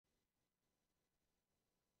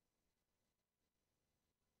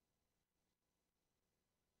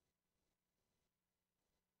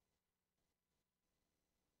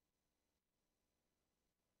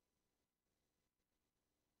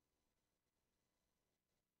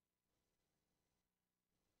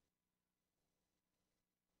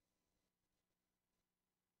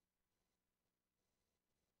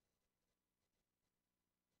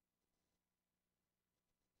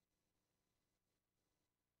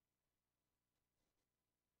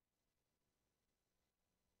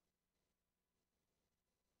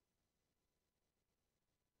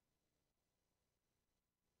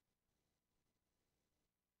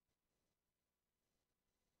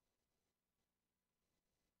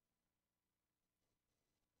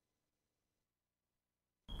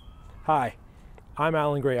Hi, I'm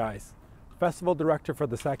Alan Greyeyes, Festival Director for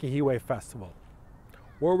the Sakihiwē Festival.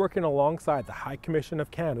 We're working alongside the High Commission of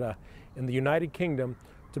Canada in the United Kingdom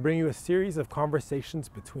to bring you a series of conversations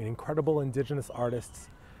between incredible Indigenous artists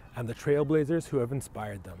and the trailblazers who have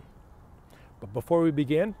inspired them. But before we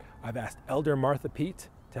begin, I've asked Elder Martha Peet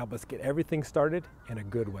to help us get everything started in a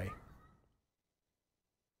good way.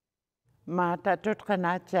 Mata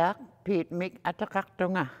Tookanacheak, Peet mik Apakark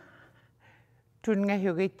tunga. Tunga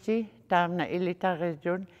hugichi, tamna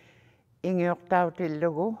ilitarejun, ingyok tau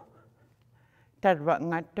tilugu. Tadwa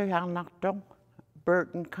ngatto harnaktong,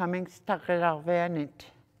 Burton Cummings takilarveanit.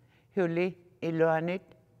 Huli iluanit,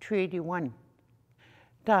 Treaty 1.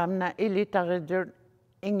 Tamna ilitarejun,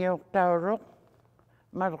 ingyok taurok,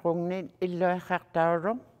 marungnit iluakak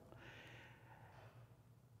taurok.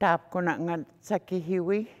 Tap kuna ngat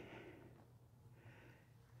sakihiwe.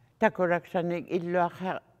 Takuraksanik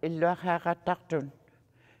iluakakatartun.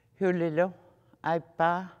 Hulilo,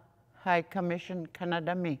 Aipa, High Commission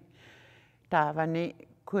Canada mi. Tavani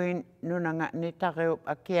Queen nunanga ni tareup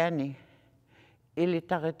akiani.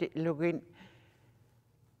 Ilitariti lugin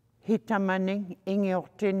hitamaning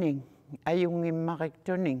ingiortining ayungim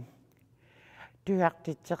mariktuning.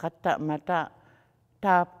 Tuhaktitzakata mata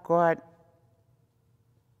tap koat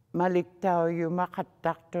maliktao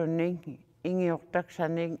yumakatartuning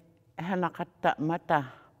ingiortaksaning hanakata mata.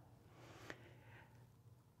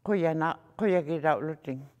 Kuyagiraw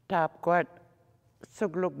luting. Tap koat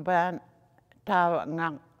Sugluk Band tawa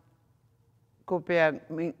ngang kupiag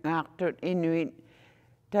ngaktut inuit.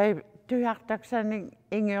 Tay tuhaktaksaning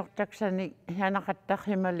ingiortaksaning hanakatak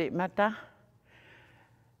himali mata.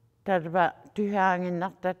 Tadba tuhangin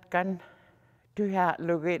naktatkan tuha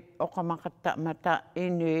lugit okamakata mata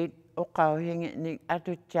inuit okaw hingit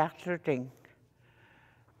atutyak luting.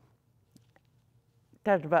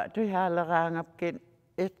 Tadba tuha larangapkin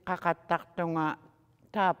itkakataktunga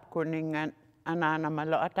tap kuningan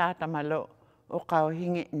ananamalo atatamalo okaw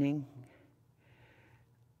hingitning.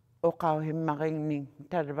 Okaw himmaringning.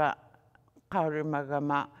 Tadba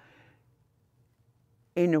kaurimagama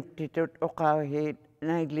inuktitut okaw hit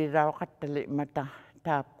nagliraw katali mata.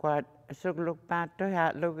 Tap kwad Sugluk Band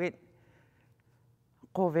tuha lugit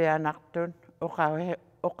kuvianaktun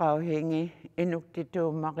okaw hingi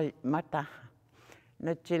inuktitu mata.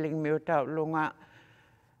 Nachiling miutaw lunga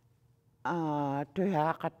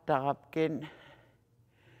tuha katakapkin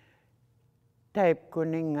type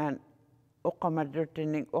kuningan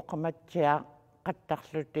okamadutining okamatyak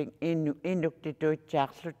katakluting inuktitu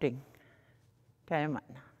tyaksluting. Kaya man.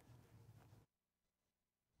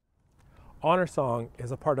 Honor Song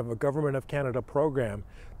is a part of a Government of Canada program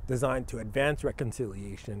designed to advance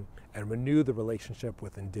reconciliation and renew the relationship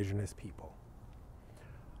with Indigenous people.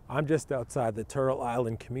 I'm just outside the Turtle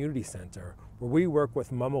Island Community Center, where we work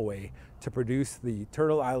with Mumaway to produce the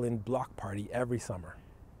Turtle Island Block Party every summer.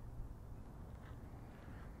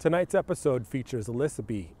 Tonight's episode features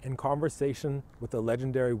Elisapie in conversation with the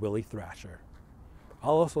legendary Willie Thrasher.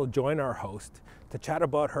 I'll also join our host to chat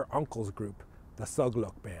about her uncle's group, the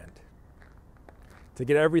Sugluk Band. To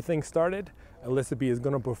get everything started, Elisapie is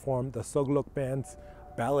going to perform the Sugluk Band's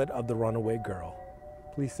Ballad of the Runaway Girl.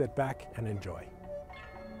 Please sit back and enjoy.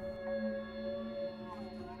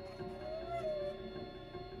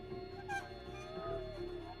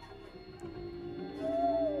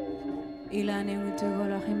 Ilani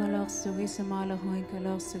utugol himalok sugi samalo hoin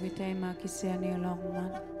kalok sugi tema kisiani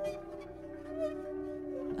alokman.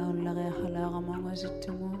 Aulare halaga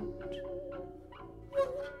mangazitumut.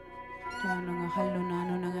 Tano nga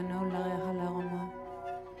halunano nga naulare halaga ma.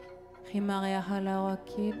 Himare halaga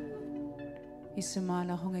kid.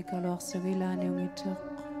 Isamala hoin kalok sugi ilani umitok.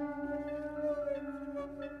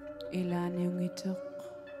 Ilani umitok.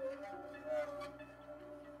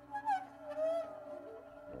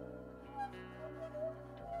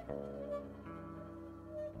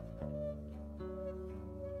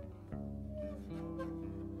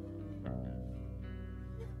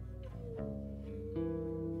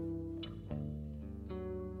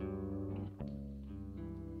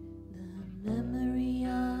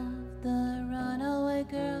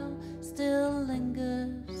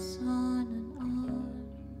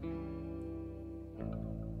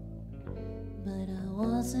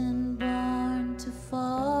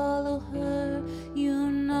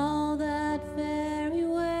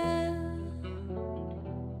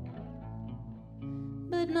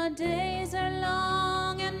 Days are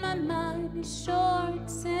long and my mind is short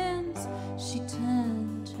since she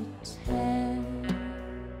turned to 10.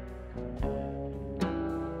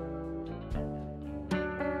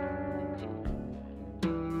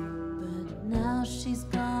 But now she's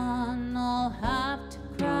gone, I'll have to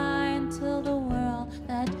cry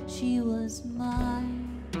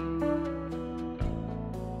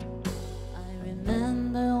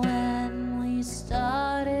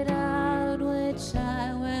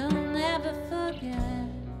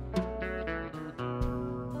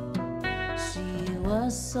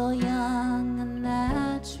so young and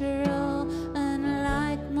natural,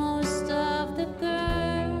 unlike most of the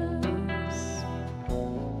girls.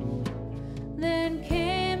 Then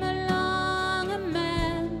came along a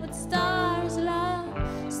man with stars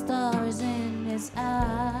like stars in his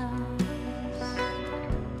eyes.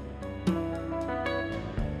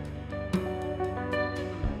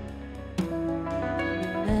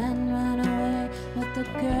 The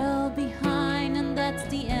girl behind, and that's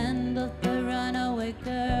the end of the runaway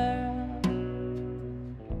girl.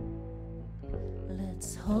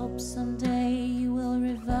 Let's hope someday you will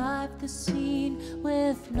revive the scene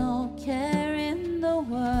with no care in the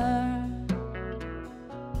world.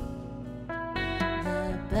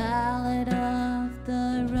 The ballad of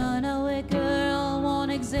the runaway girl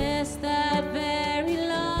won't exist that very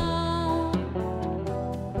long.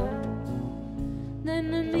 In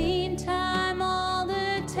the meantime, all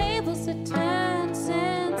the tables have turned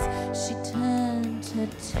since she turned to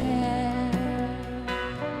tear.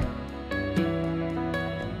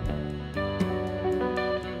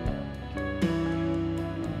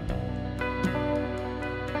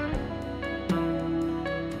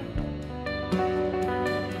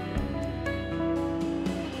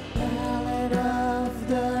 Ballad of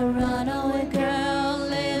the runaway girl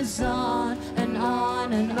lives on and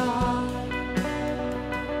on and on.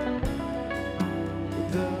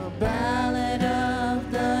 Ballad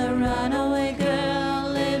of the runaway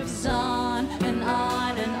girl lives on and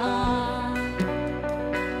on and on.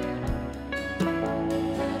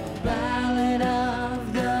 The ballad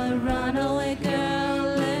of the runaway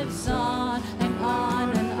girl lives on and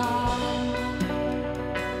on and on.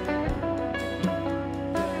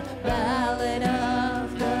 The ballad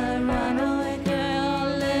of the runaway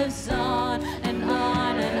girl lives on and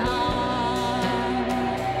on and on.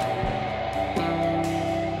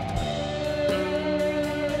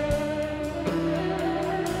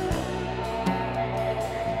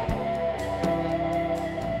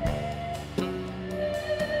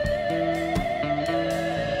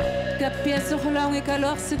 Piaso lang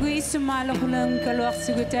ikalok sigui sumalo lang kalok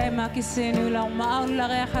sigui tayo makisenu lang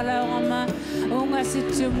maulare halaw ma unga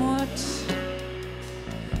situmot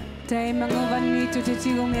tayo mga vanito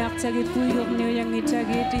titigong yaktagit puyok niyo yang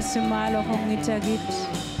itagit isumalo kong itagit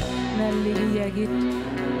naligiyagit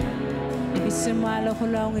isumalo ko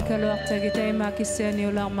lang ikalok tagit tayo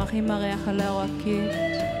makisenu lang makimare halaw akit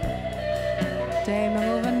tayo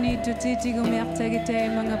mga vanito titigong yaktagit tayo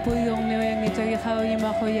mga puyok niyo yang itagit hawi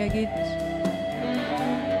makoyagit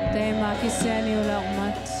tayo makiseni ulang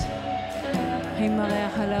mat himare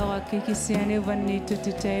halaw akikiseni vanito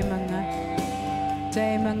tayo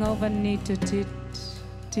mga vanito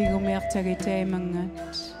tigong yaktagit tayo mga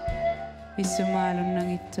isumalon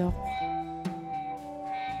ng itok.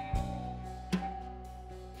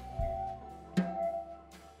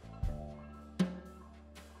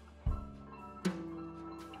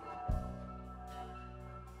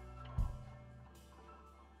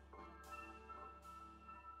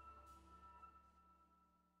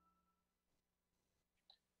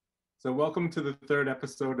 So welcome to the third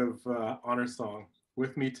episode of Honor Song.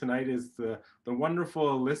 With me tonight is the wonderful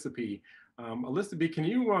Elisapie. Elisapie, can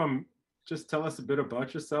you just tell us a bit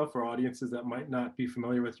about yourself for audiences that might not be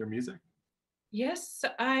familiar with your music? Yes,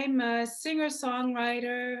 I'm a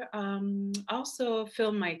singer-songwriter, also a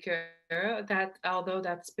filmmaker. That although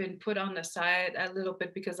that's been put on the side a little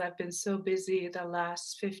bit because I've been so busy the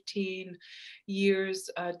last 15 years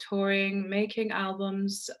touring, making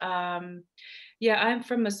albums. Yeah, I'm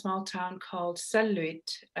from a small town called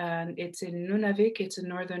Saluit, and it's in Nunavik. It's a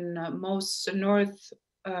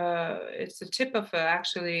it's the tip of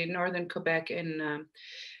actually northern Quebec in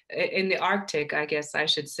the Arctic, I guess I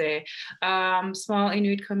should say. Small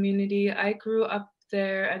Inuit community. I grew up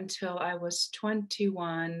there until I was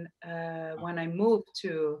 21 when I moved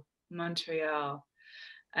to Montreal.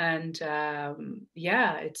 And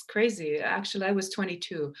yeah, it's crazy. Actually, I was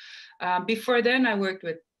 22. Before then, I worked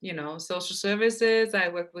with social services. I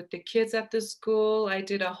worked with the kids at the school. I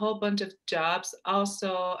did a whole bunch of jobs.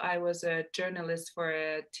 Also, I was a journalist for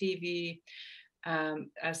a TV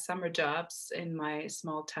summer jobs in my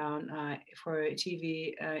small town for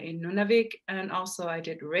TV in Nunavik. And also I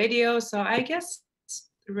did radio. So I guess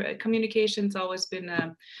communication's always been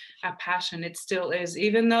a passion. It still is.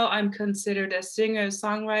 Even though I'm considered a singer,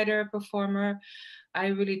 songwriter, performer, I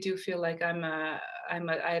really do feel like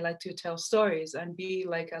I like to tell stories and be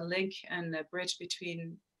like a link and a bridge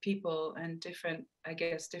between people and different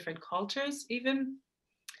cultures even.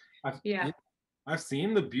 I've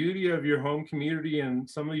seen the beauty of your home community and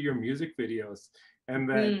some of your music videos, and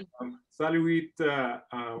that Saluit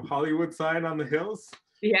Hollywood sign on the hills.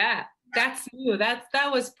 Yeah. That's new. That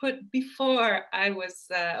was put before I was.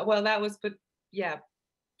 Well, that was put, yeah, a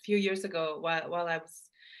few years ago while I was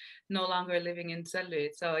no longer living in Salud.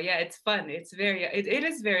 So yeah, it's fun. It's very. It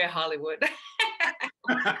is very Hollywood.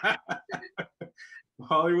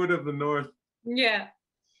 Hollywood of the North. Yeah.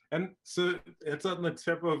 And so it's on the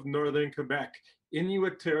tip of northern Quebec.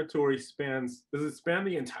 Inuit territory does it span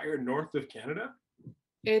the entire north of Canada?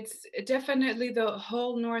 It's definitely the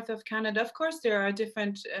whole north of Canada. Of course, there are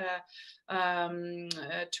different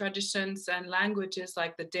traditions and languages,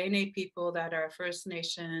 like the Dene people that are First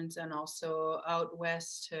Nations, and also out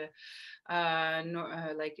west,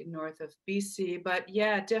 like north of BC. But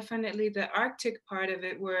yeah, definitely the Arctic part of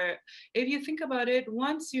it, where if you think about it,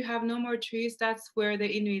 once you have no more trees, that's where the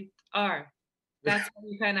Inuit are. That's how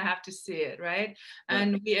you kind of have to see it, right?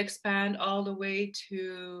 And we expand all the way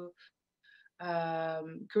to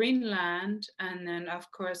Greenland, and then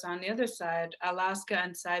of course on the other side, Alaska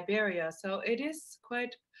and Siberia. So it is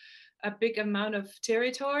quite a big amount of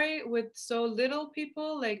territory with so little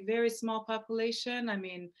people, like very small population. I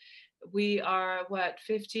mean, we are what,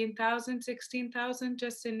 15,000, 16,000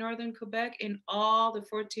 just in northern Quebec, in all the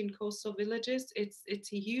 14 coastal villages. It's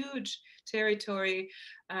a huge territory,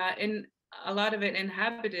 in a lot of it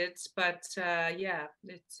inhabited, but yeah,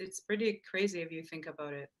 it's pretty crazy if you think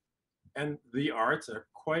about it. And the arts are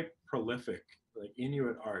quite prolific, like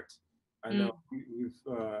Inuit art. I know we've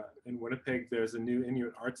in Winnipeg, there's a new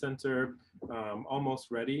Inuit art center,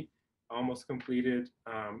 almost ready, almost completed.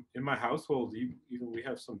 In my household, even we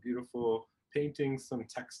have some beautiful paintings, some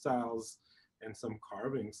textiles, and some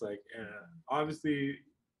carvings. Like, obviously,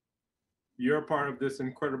 you're a part of this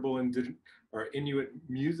incredible Inuit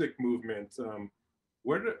music movement.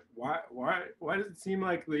 Why does it seem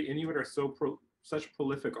like the Inuit are such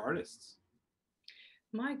prolific artists?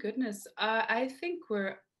 My goodness, I think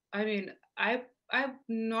I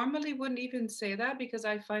normally wouldn't even say that, because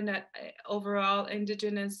I find that overall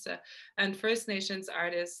Indigenous and First Nations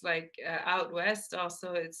artists, like out west,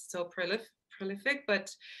 also it's so prolific.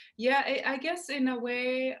 But yeah, I guess in a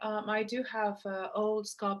way, I do have old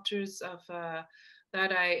sculptures of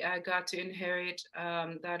that I got to inherit,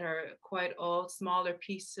 that are quite old, smaller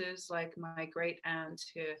pieces, like my great aunt.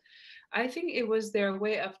 I think it was their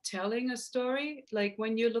way of telling a story. Like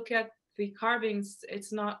when you look at the carvings,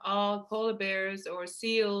 it's not all polar bears or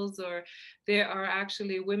seals, or there are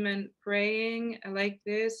actually women praying like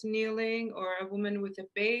this, kneeling, or a woman with a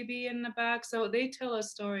baby in the back. So they tell a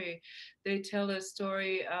story. They tell a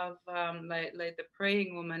story of like the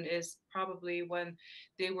praying woman is probably when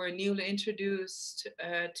they were newly introduced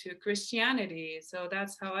to Christianity. So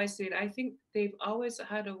that's how I see it. I think they've always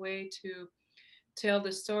had a way to tell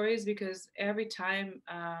the stories, because every time,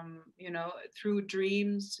 through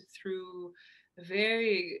dreams, through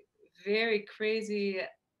very, very crazy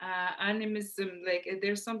animism, like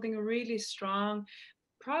there's something really strong,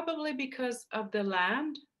 probably because of the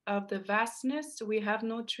land, of the vastness. We have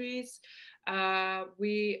no trees.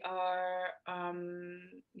 We are,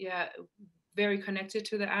 very connected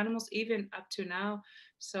to the animals, even up to now.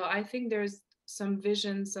 So I think there's some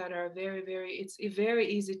visions that are very, very, it's very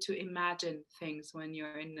easy to imagine things when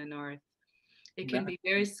you're in the north. It can be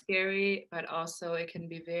very scary, but also it can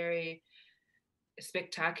be very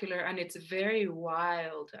spectacular, and it's very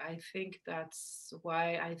wild. I think that's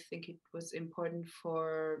why I think it was important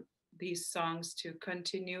for these songs to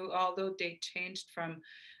continue, although they changed from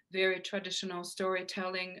very traditional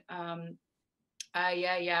storytelling,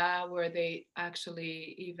 where they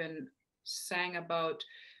actually even sang about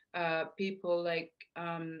people like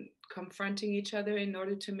confronting each other in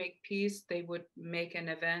order to make peace. They would make an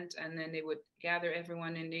event, and then they would gather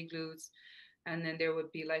everyone in igloos, and then there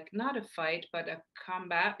would be like not a fight but a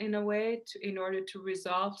combat in a way in order to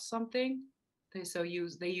resolve something.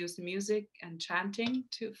 They use music and chanting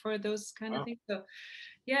for those kind of things. So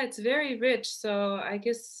yeah, it's very rich. So I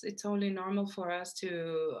guess it's only normal for us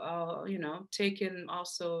to, take in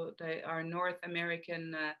also our North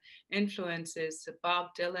American influences.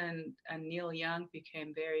 Bob Dylan and Neil Young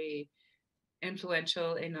became very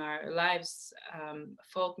influential in our lives,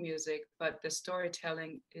 folk music, but the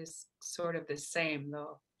storytelling is sort of the same,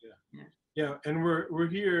 though. Yeah. And we're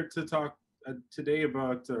here to talk today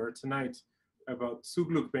tonight about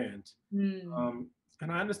Sugluk Band.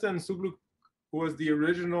 And I understand Sugluk was the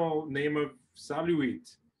original name of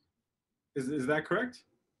Saluit. Is that correct?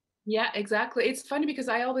 Yeah, exactly. It's funny because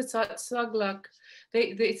I always thought Sugluk,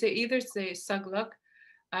 they either say Sugluk.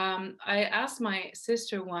 I asked my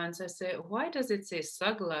sister once, I said, why does it say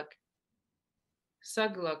Sugluk?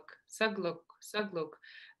 Sugluk.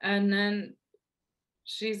 And then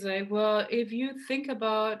she's like, well, if you think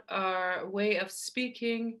about our way of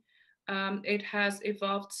speaking, it has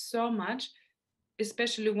evolved so much,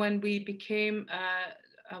 especially when we became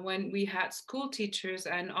when we had school teachers,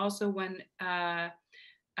 and also when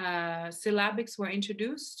syllabics were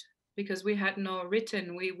introduced, because we had no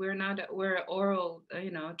written, we're oral,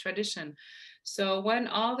 tradition. So when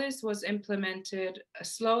all this was implemented,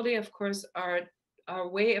 slowly, of course, our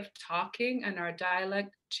way of talking and our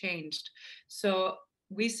dialect changed. So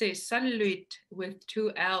we say salut with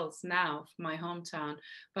two L's now, my hometown.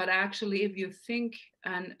 But actually, if you think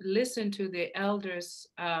and listen to the elders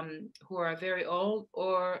who are very old,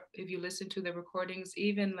 or if you listen to the recordings,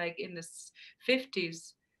 even like in the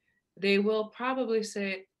 50s, they will probably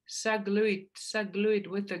say sagluit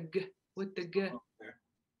with the g, with the g. Okay.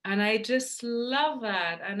 And I just love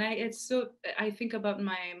that. And I think about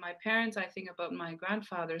my parents, I think about my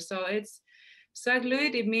grandfather. So it's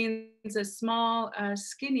sagluit, it means a small,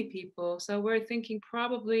 skinny people. So we're thinking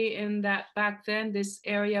probably in that back then, this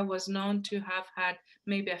area was known to have had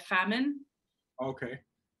maybe a famine. Okay.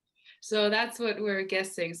 So that's what we're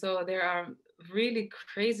guessing. So there are really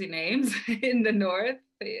crazy names in the north,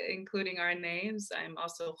 including our names. I'm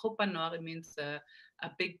also Hopanor, it means a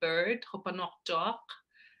big bird, Hopanor Jok.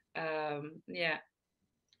 Yeah.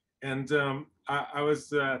 And I was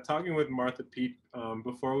talking with Martha Peet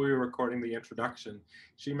before we were recording the introduction.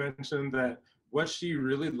 She mentioned that what she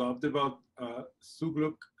really loved about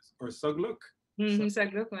Sugluk or Sugluk,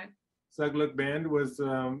 Sugluk Band was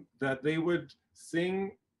that they would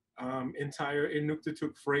sing entire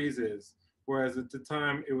Inuktitut phrases, whereas at the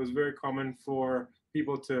time it was very common for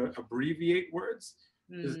people to abbreviate words.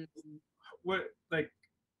 What like,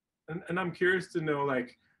 and I'm curious to know,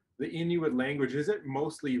 like, the Inuit language, is it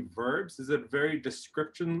mostly verbs? Is it very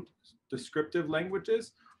descriptive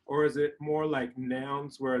languages, or is it more like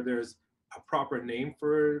nouns where there's a proper name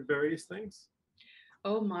for various things?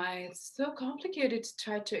 Oh my, it's so complicated to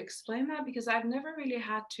try to explain that, because I've never really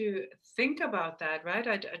had to think about that, right?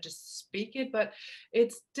 I just speak it, but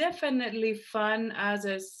it's definitely fun as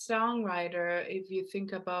a songwriter. If you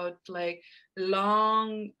think about like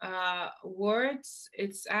long words,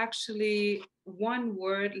 it's actually one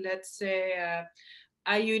word, let's say,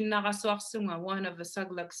 Ayun Nakaswaksunga, one of the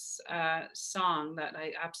Sugluk's song that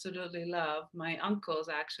I absolutely love. My uncles,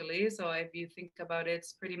 actually. So if you think about it,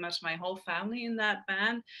 it's pretty much my whole family in that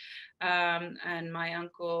band. And my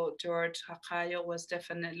uncle George Hakayo was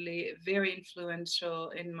definitely very influential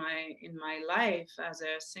in my life as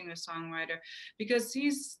a singer-songwriter, because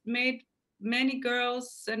he's made many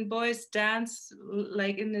girls and boys dance,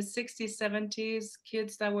 like in the 60s, 70s,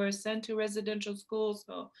 kids that were sent to residential schools.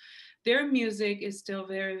 So their music is still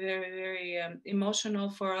very, very, very emotional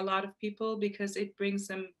for a lot of people, because it brings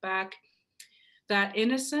them back that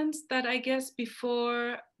innocence that I guess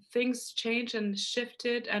before things changed and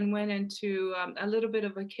shifted and went into a little bit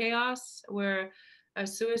of a chaos, where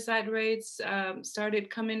suicide rates started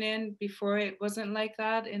coming in. Before it wasn't like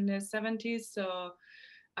that in the 70s. So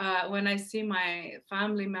when I see my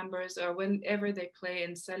family members, or whenever they play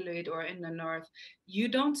in Saluid or in the north, you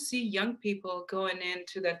don't see young people going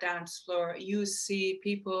into the dance floor. You see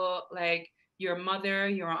people like your mother,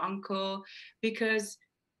 your uncle, because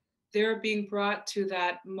they're being brought to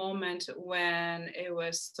that moment when it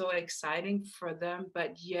was so exciting for them,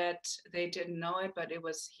 but yet they didn't know it. But it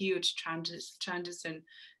was huge transition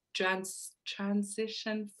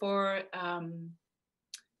for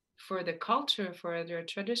the culture, for their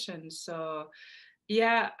traditions. So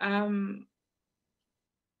yeah, Ayun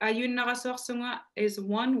Nakasoksunga is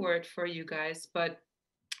one word for you guys, but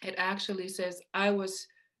it actually says I was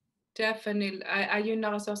definitely, Ayun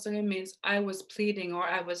Nakasoksunga means I was pleading, or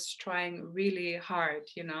I was trying really hard,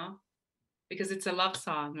 because it's a love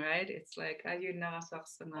song, right? It's like Ayun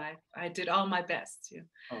Nakasoksunga, I did all my best.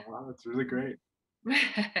 Oh wow, that's really great.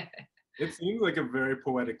 It seems like a very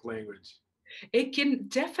poetic language. It can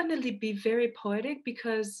definitely be very poetic,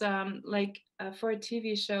 because for a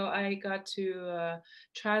TV show, I got to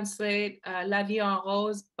translate La Vie en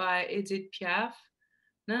Rose by Edith Piaf.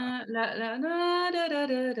 La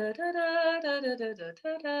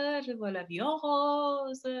vie en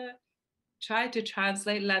rose. Try to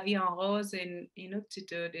translate La Vie en Rose in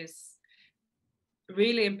Inuktitut is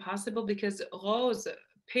really impossible, because rose,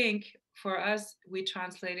 pink, for us, we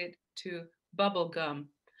translate it to bubble gum.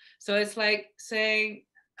 So it's like saying,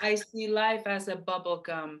 I see life as a bubble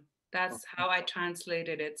gum. That's how I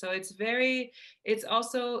translated it. So it's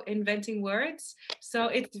also inventing words. So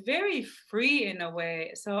it's very free in a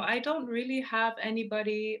way. So I don't really have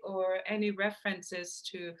anybody or any references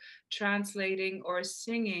to translating or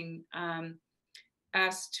singing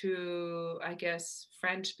as to, I guess,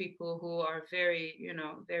 French people who are very,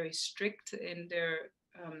 very strict in their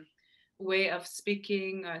way of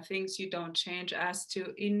speaking, things you don't change. As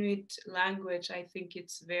to Inuit language, I think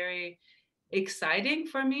it's very exciting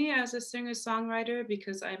for me as a singer-songwriter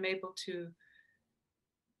because I'm able to,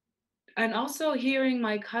 and also hearing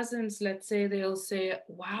my cousins, let's say, they'll say,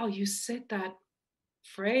 wow, you said that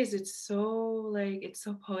phrase, it's so it's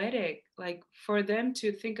so poetic. Like for them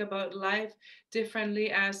to think about life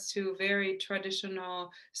differently as to very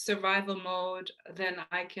traditional survival mode, then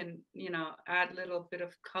I can, add a little bit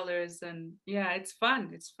of colors, and yeah, it's fun.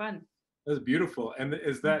 It's fun. That's beautiful. And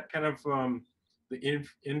is that kind of the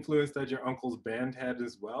influence that your uncle's band had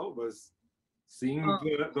as well? Was seeing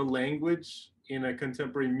the language in a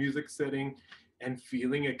contemporary music setting and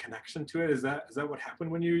feeling a connection to it? Is that what happened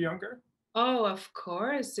when you were younger? Oh, of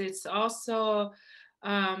course. It's also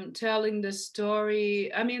telling the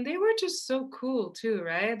story. I mean, they were just so cool too,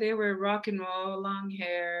 right? They were rock and roll, long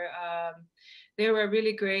hair. They were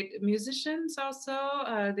really great musicians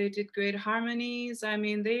also. They did great harmonies. I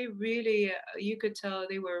mean, they really, you could tell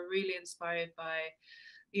they were really inspired by,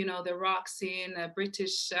 the rock scene,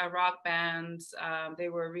 British rock bands. They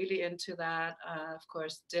were really into that. Of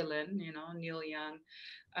course, Dylan, Neil Young.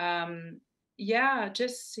 Yeah,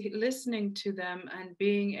 just listening to them and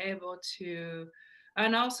being able to,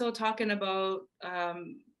 and also talking about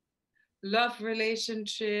love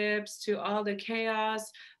relationships to all the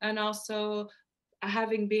chaos, and also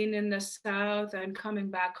having been in the South and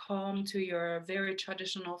coming back home to your very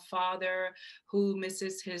traditional father who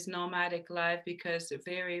misses his nomadic life because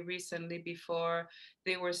very recently before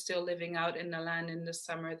they were still living out in the land in the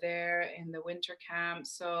summer there in the winter camp.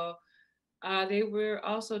 So they were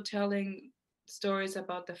also telling stories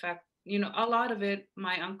about the fact, a lot of it,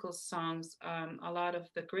 my uncle's songs, a lot of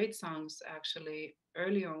the great songs, actually,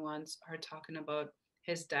 earlier ones, are talking about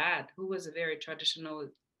his dad, who was a very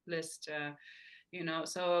traditionalist,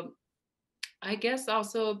 So I guess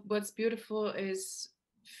also what's beautiful is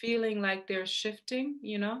feeling like they're shifting,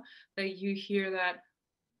 that you hear that,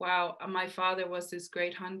 wow, my father was this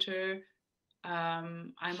great hunter.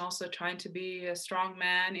 I'm also trying to be a strong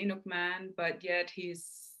man, Inuk man, but yet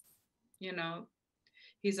you know,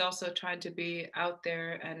 he's also trying to be out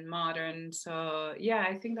there and modern. So yeah,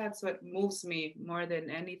 I think that's what moves me more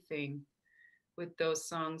than anything with those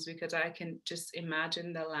songs, because I can just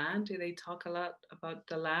imagine the land. They talk a lot about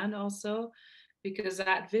the land also, because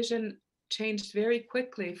that vision changed very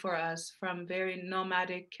quickly for us from very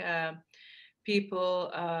nomadic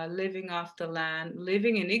people living off the land,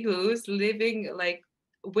 living in igloos, living like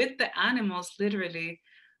with the animals literally,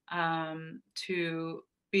 to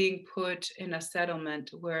being put in a settlement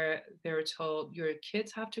where they're told your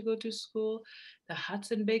kids have to go to school. The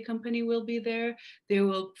Hudson Bay Company will be there. There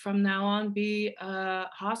will from now on be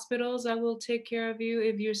hospitals that will take care of you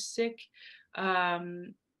if you're sick.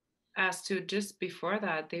 As to just before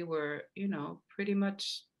that, they were, pretty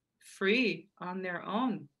much free on their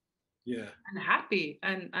own. Yeah. And happy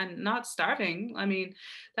and not starving. I mean,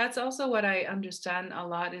 that's also what I understand a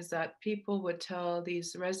lot, is that people would tell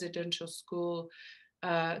these residential school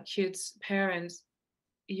kids' parents,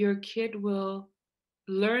 your kid will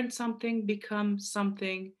learn something, become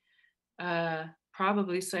something,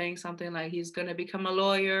 probably saying something like he's going to become a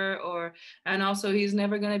lawyer, and also he's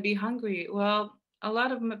never going to be hungry. Well, a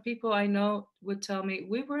lot of people I know would tell me,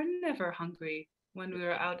 we were never hungry when we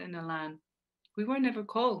were out in the land. We were never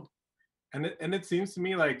cold. And it seems to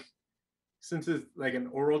me like, since it's like an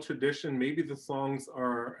oral tradition, maybe the songs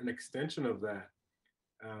are an extension of that.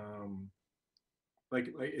 Like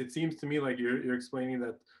it seems to me like you're explaining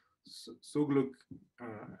that Sugluk,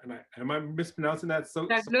 and am I mispronouncing that?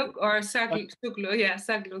 Sugluk or Sugluk? Yeah,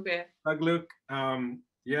 Sugluk. Yeah. Sugluk.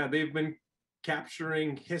 Yeah, they've been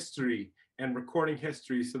capturing history and recording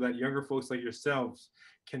history so that younger folks like yourselves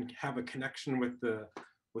can have a connection with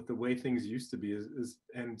the way things used to be.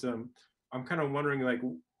 And I'm kind of wondering, like,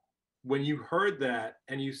 when you heard that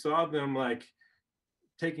and you saw them like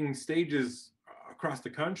taking stages across the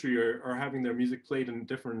country, or having their music played in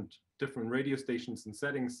different radio stations and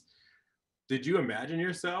settings, did you imagine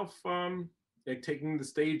yourself like taking the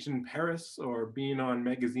stage in Paris or being on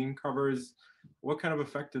magazine covers? What kind of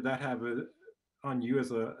effect did that have on you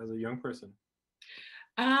as a young person?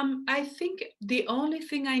 I think the only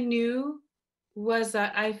thing I knew was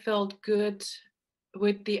that I felt good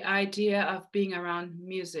with the idea of being around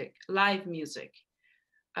music, live music,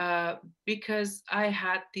 because I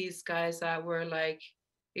had these guys that were like,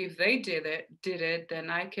 if they did it, then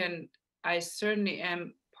I certainly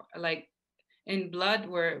am, like, in blood,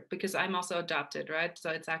 because I'm also adopted, right?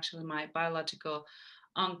 So it's actually my biological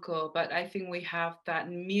uncle, but I think we have that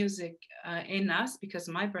music in us, because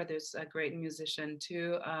my brother's a great musician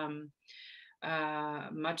too.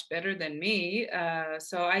 much better than me.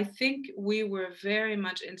 So I think we were very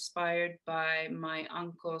much inspired by my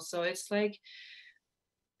uncle. So it's like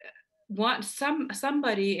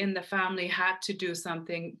somebody in the family had to do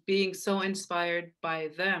something, being so inspired by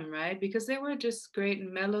them, right? Because they were just great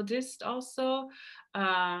melodists also.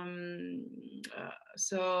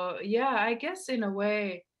 So yeah, I guess in a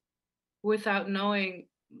way, without knowing,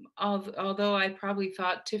 although I probably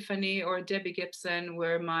thought Tiffany or Debbie Gibson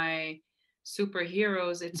were my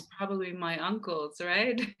superheroes, it's probably my uncles,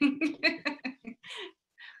 right?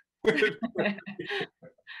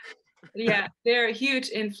 Yeah, they're a huge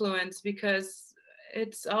influence because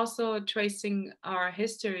it's also tracing our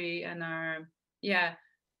history and our, yeah,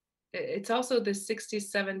 it's also the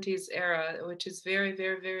 60s, 70s era, which is very,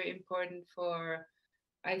 very, very important for,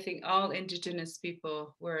 I think, all Indigenous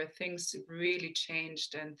people, where things really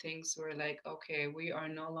changed and things were like, okay, we are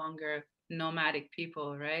no longer nomadic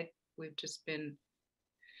people, right? We've just been,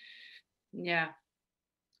 yeah.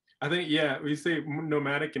 I think, yeah, we say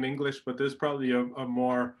nomadic in English, but there's probably a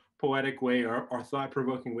more poetic way or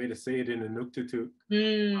thought-provoking way to say it in Inuktitut.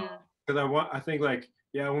 Because I think like,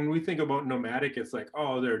 yeah, when we think about nomadic, it's like,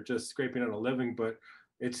 oh, they're just scraping out a living. But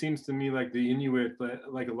it seems to me like the Inuit,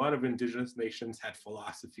 like a lot of indigenous nations, had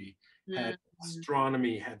philosophy, had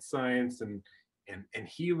astronomy, had science, and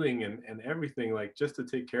healing and everything, like just to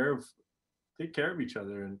take care of each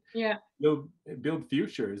other and build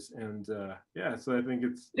futures. And yeah, so I think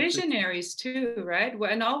it's visionaries too, right?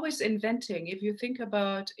 And always inventing. If you think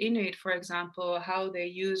about Inuit, for example, how they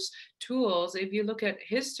use tools, if you look at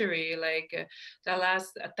history, like the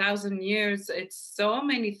last 1,000 years, it's so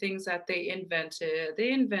many things that they invented.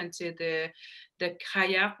 They invented the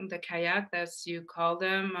kayak, that's you call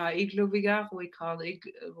them igloo vigar, we call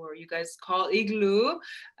or you guys call igloo.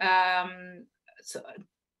 So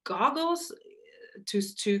goggles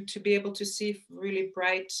to be able to see really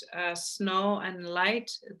bright snow and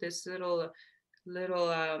light. This little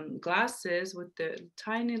glasses with the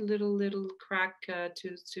tiny little crack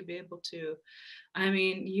to be able to. I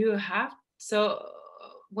mean, you have so.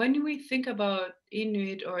 When we think about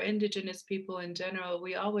Inuit or indigenous people in general,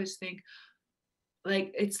 we always think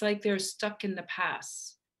like it's like they're stuck in the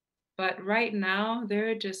past. But right now,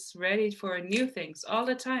 they're just ready for new things all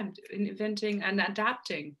the time, inventing and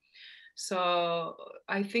adapting. So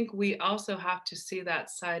I think we also have to see that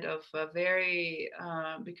side of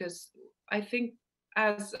because I think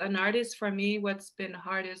as an artist, for me, what's been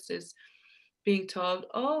hardest is being told,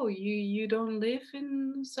 oh, you don't live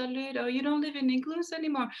in Salud, oh, you don't live in igloos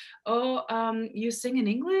anymore. Oh, you sing in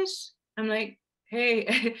English? I'm like,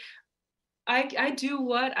 hey, I do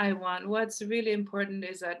what I want. What's really important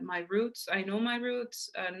is that my roots, I know my roots.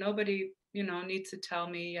 Nobody, needs to tell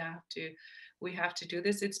me we have to do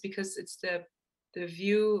this. It's because it's the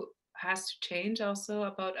view has to change also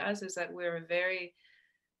about us, is that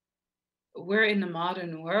we're in the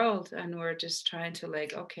modern world and we're just trying to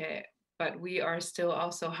like, okay, but we are still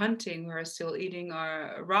also hunting. We're still eating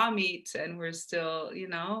our raw meat and we're still,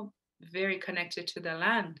 very connected to the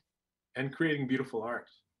land. And creating beautiful art.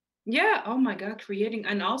 Yeah, oh my God, creating,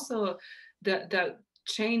 and also the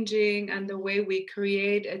changing and the way we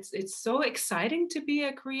create. It's so exciting to be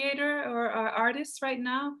a creator or an artist right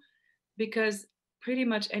now, because pretty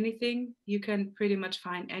much anything, you can pretty much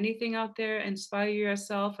find anything out there, inspire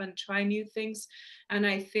yourself and try new things. And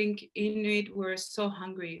I think Inuit were so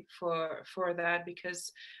hungry for that,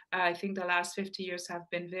 because I think the last 50 years have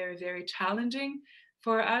been very, very challenging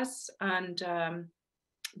for us. And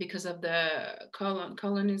because of the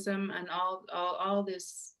colonism and all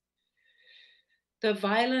this, the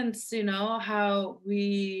violence, how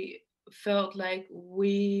we felt like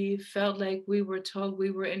we were told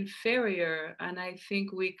we were inferior. And I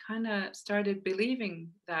think we kind of started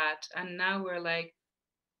believing that, and now we're like,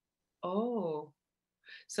 oh.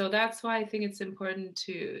 So that's why I think it's important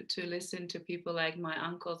to listen to people like my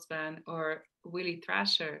uncle's band or Willie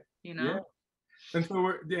Thrasher, Yeah. And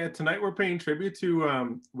so tonight we're paying tribute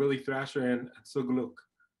to Willie Thrasher and Sugluk.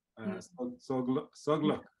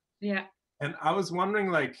 Sugluk. Yeah. And I was wondering,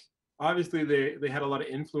 like, obviously they had a lot of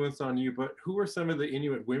influence on you, but who were some of the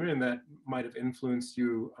Inuit women that might have influenced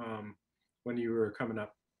you when you were coming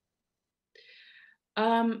up?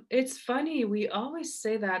 It's funny, we always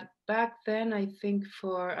say that. Back then, I think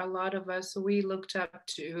for a lot of us, we looked up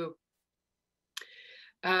to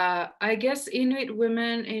I guess Inuit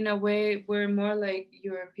women in a way were more like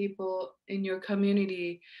your people in your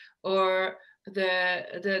community, or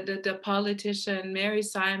the politician Mary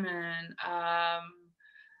Simon,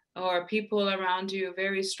 or people around you,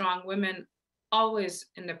 very strong women. always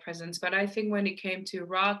in the presence. But I think when it came to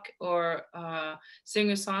rock or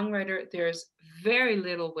singer-songwriter, there's very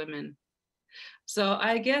little women. So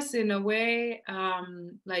I guess in a way,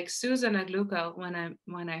 like Susan Agluka,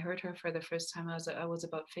 when I heard her for the first time, I was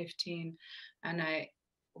about 15, and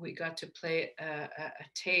we got to play a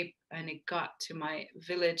tape, and it got to my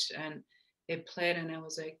village, and it played, and I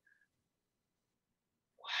was like,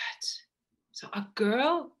 what? So a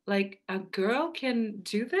girl can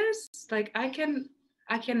do this? Like I can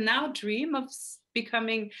now dream of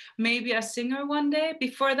becoming maybe a singer one day.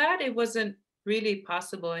 Before that, it wasn't really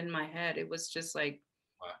possible in my head. It was just like,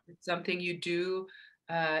 wow, it's something you do.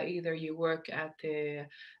 Either you work at the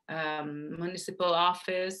municipal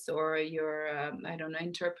office, or you're I don't know,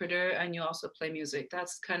 interpreter, and you also play music.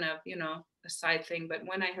 That's kind of, you know, a side thing. But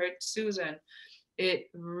when I heard Susan, it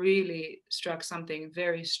really struck something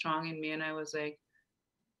very strong in me, and I was like,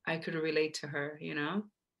 I could relate to her, you know.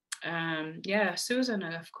 Yeah, Susan,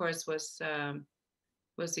 of course, was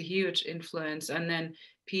a huge influence. And then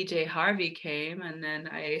PJ Harvey came, and then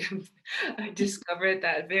I I discovered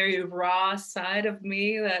that very raw side of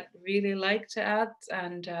me that really liked to act.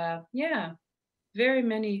 And yeah, very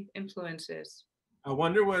many influences. I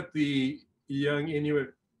wonder what the young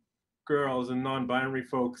Inuit girls and non-binary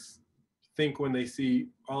folks think when they see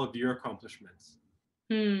all of your accomplishments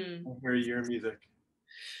and hear your music.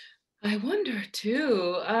 I wonder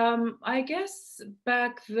too. I guess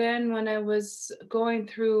back then when I was going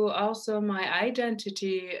through also my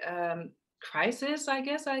identity crisis, I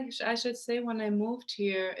guess I should say, when I moved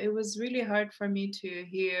here, it was really hard for me to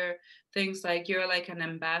hear things like, you're like an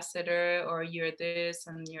ambassador, or you're this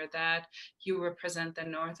and you're that, you represent the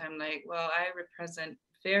North. I'm like, well, I represent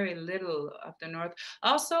very little of the North.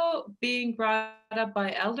 Also being brought up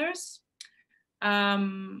by elders.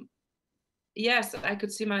 Yes, I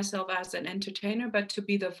could see myself as an entertainer, but to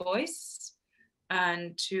be the voice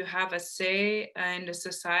and to have a say in the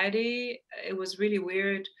society, it was really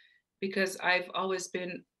weird, because I've always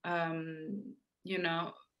been, you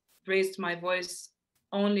know, raised my voice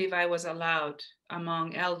only if I was allowed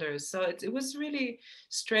among elders. So it was really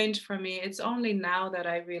strange for me. It's only now that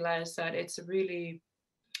I realize that it's really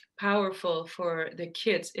powerful for the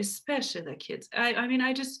kids, especially the kids. I mean,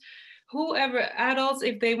 I just, whoever, adults,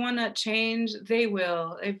 if they want to change, they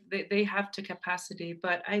will, if they have the capacity.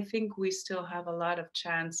 But I think we still have a lot of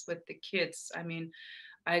chance with the kids. I mean,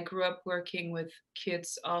 I grew up working with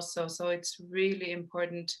kids also, so it's really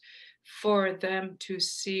important for them to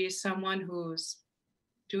see someone who's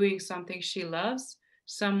doing something she loves,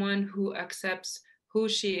 someone who accepts who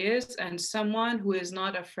she is, and someone who is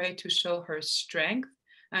not afraid to show her strength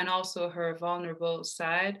and also her vulnerable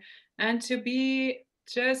side, and to be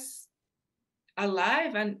just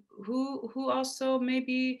alive, and who also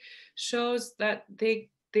maybe shows that they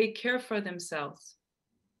care for themselves,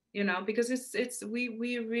 you know, because we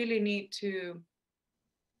really need to,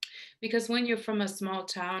 because when you're from a small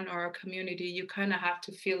town or a community, you kind of have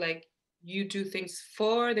to feel like you do things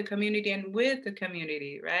for the community and with the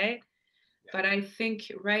community, right? But I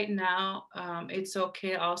think right now, it's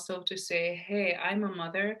okay also to say, hey, I'm a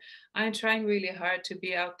mother. I'm trying really hard to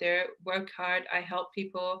be out there, work hard. I help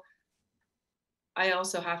people. I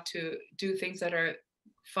also have to do things that are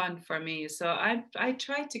fun for me. So I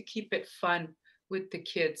try to keep it fun with the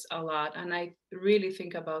kids a lot. And I really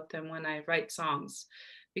think about them when I write songs,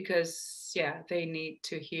 because, yeah, they need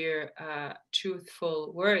to hear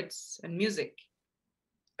truthful words and music.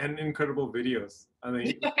 And incredible videos. I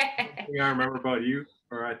mean, thing I remember about you,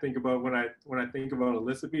 or I think about when I think about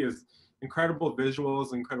Elisapie, is incredible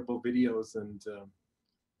visuals, incredible videos, and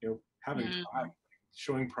you know, having pride,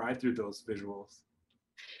 showing pride through those visuals.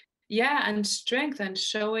 Yeah, and strength, and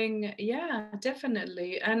showing, yeah,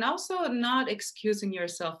 definitely, and also not excusing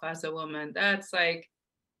yourself as a woman. That's like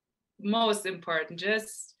most important.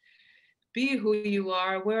 Just be who you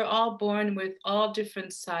are. We're all born with all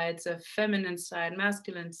different sides, a feminine side,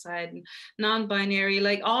 masculine side, non-binary.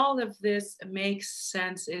 Like, all of this makes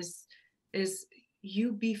sense. Is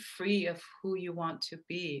you be free of who you want to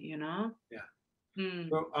be, you know? Yeah.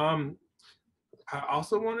 So I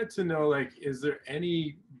also wanted to know, like, is there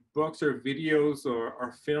any books or videos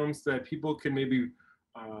or films that people can maybe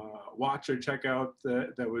watch or check out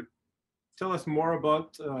that would tell us more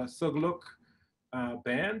about Sugluk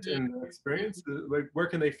Band and the experience? Like, where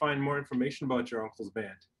can they find more information about your uncle's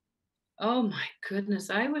band? Oh my goodness,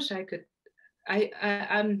 I wish I could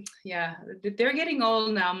yeah, they're getting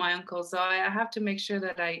old now, my uncles. So I have to make sure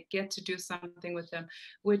that I get to do something with them,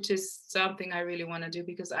 which is something I really want to do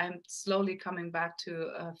because I'm slowly coming back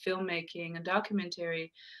to filmmaking and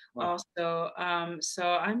documentary. Wow. Also. So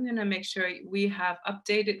I'm gonna make sure we have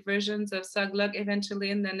updated versions of Sugluk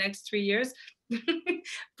eventually in the next 3 years.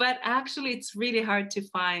 But actually, it's really hard to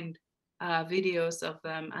find videos of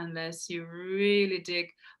them unless you really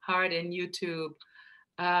dig hard in YouTube.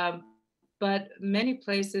 But many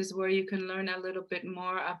places where you can learn a little bit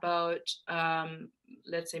more about,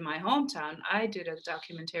 let's say, my hometown. I did a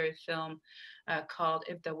documentary film called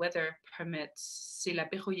If the Weather Permits,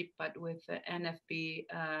 but with the NFB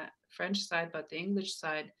French side, but the English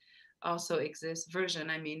side also exists version.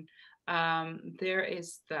 I mean, there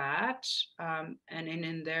is that. And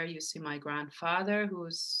in there you see my grandfather,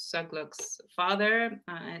 who's Sugluk's father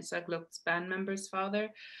and Sugluk's band member's father.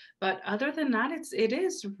 But other than that, it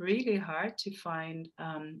is really hard to find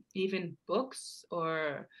even books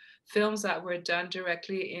or films that were done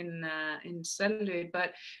directly in celluloid.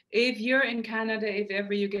 But if you're in Canada, if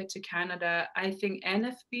ever you get to Canada, I think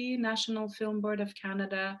NFB, National Film Board of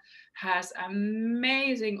Canada, has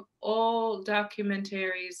amazing old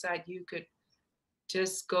documentaries that you could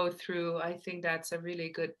just go through. I think that's a really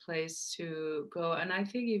good place to go. And I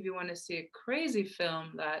think if you want to see a crazy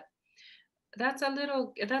film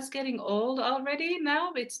that's getting old already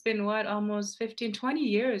now. It's been what, almost 15, 20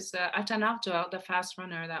 years. Atanarjo, the fast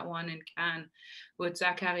runner, that one in Cannes with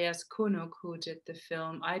Zacharias Kunuk, who did the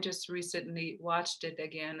film. I just recently watched it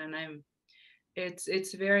again, and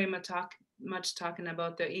it's very much talking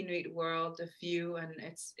about the Inuit world, the view, and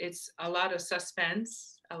it's a lot of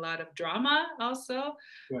suspense, a lot of drama also,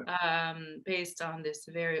 based on this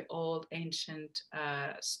very old ancient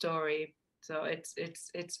story. So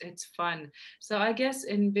it's fun. So I guess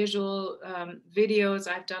in visual videos,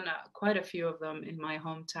 I've done quite a few of them in my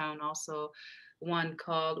hometown. Also, one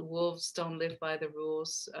called "Wolves Don't Live by the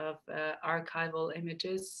Rules" of archival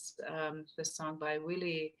images, the song by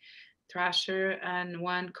Willie Thrasher, and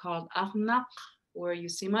one called Arnak, where you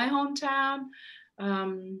see my hometown.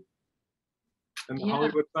 And the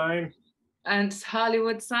Hollywood sign. And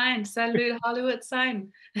Hollywood sign. Salut Hollywood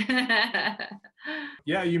sign.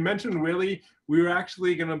 Yeah, you mentioned Willie. We were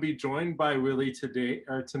actually going to be joined by Willie today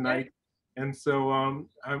or tonight. And so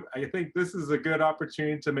I think this is a good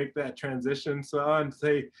opportunity to make that transition. So I'll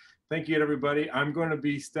say thank you to everybody. I'm going to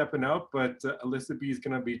be stepping out, but Elisapie is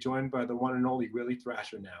going to be joined by the one and only Willie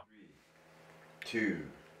Thrasher now. 3, 2,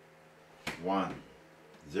 1,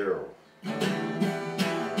 0.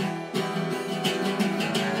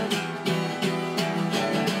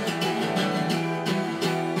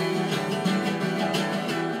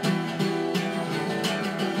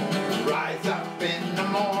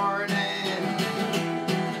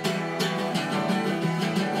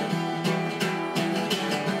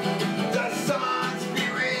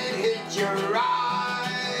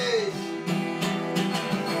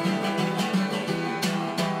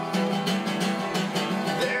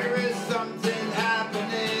 Something happened.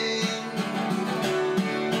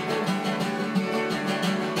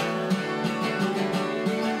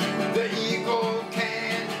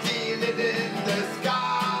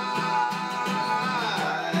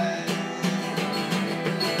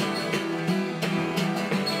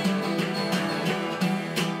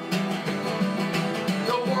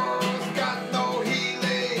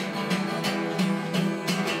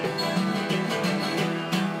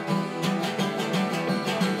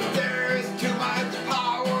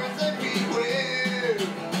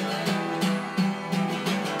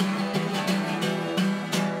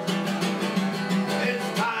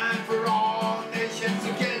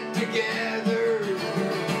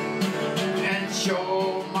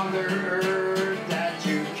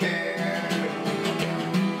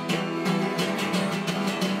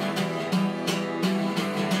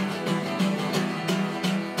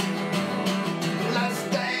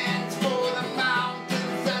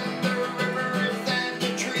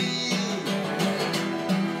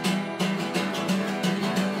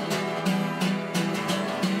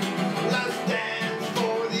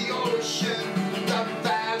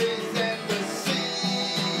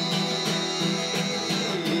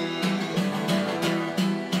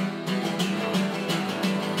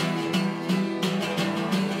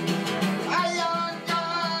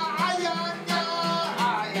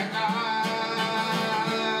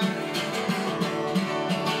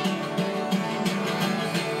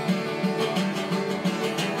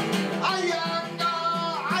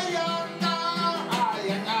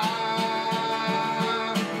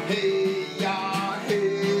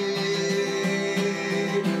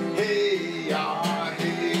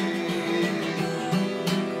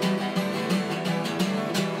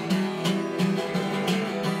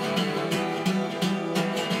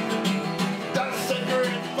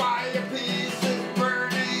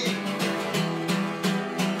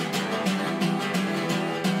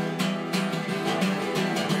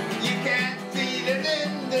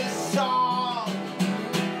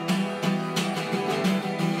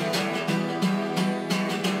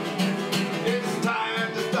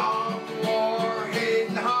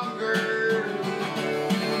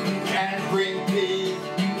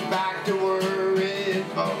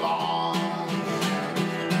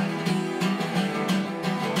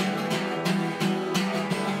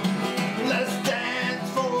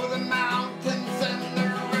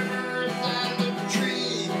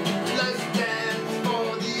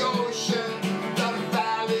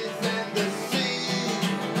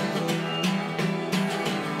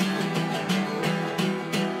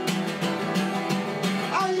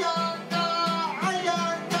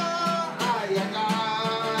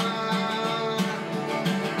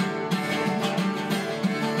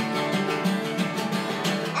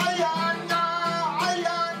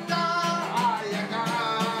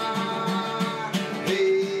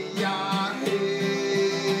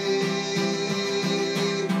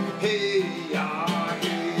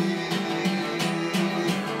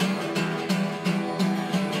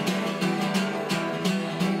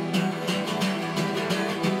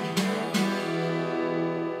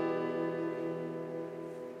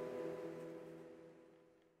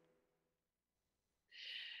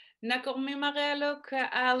 Nakomimarelok,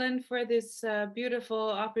 Alan, for this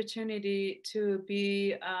beautiful opportunity to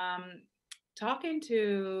be talking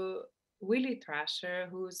to Willie Thrasher,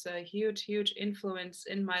 who's a huge, huge influence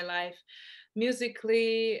in my life,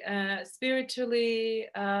 musically, spiritually,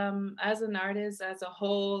 as an artist, as a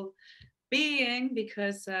whole being,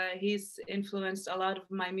 because he's influenced a lot of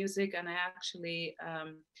my music, and I actually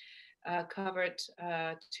covered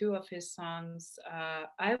two of his songs.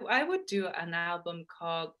 I would do an album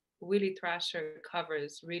called Willie Thrasher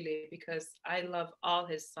Covers, really, because I love all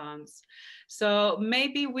his songs. So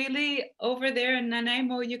maybe Willie over there in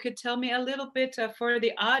Nanaimo, you could tell me a little bit for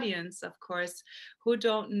the audience, of course, who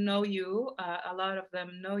don't know you. A lot of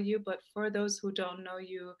them know you, but for those who don't know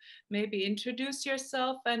you, maybe introduce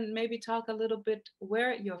yourself and maybe talk a little bit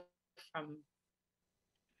where you're from.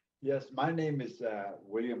 Yes, my name is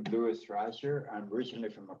William Lewis Thrasher. I'm originally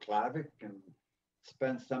from Aklavik and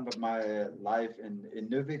spent some of my life in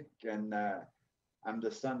Inuvik. And I'm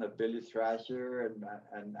the son of Billy Thrasher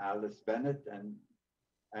and Alice Bennett.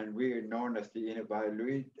 And we are known as the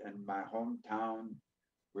Inuvialuit. And my hometown,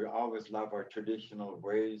 we always love our traditional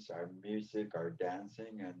ways, our music, our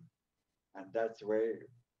dancing. And that's the way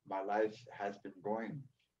my life has been going.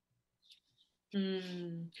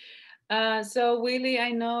 So Willie,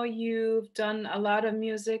 I know you've done a lot of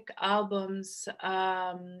music albums.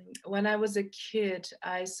 When I was a kid,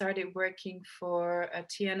 I started working for a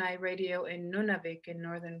TNI radio in Nunavik in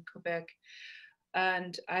northern Quebec,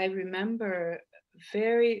 and I remember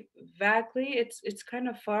very vaguely. It's kind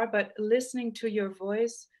of far, but listening to your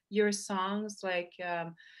voice, your songs like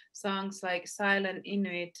Silent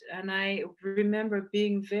Inuit, and I remember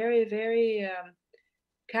being very, very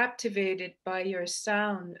captivated by your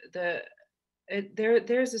sound.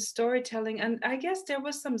 There's a storytelling, and I guess there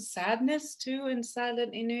was some sadness too in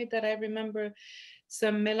Silent Inuit that I remember,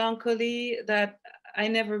 some melancholy that I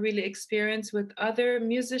never really experienced with other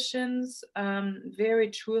musicians. Very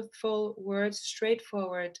truthful words,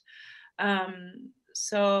 straightforward.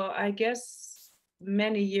 So I guess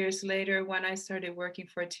many years later, when I started working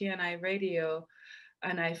for TNI Radio,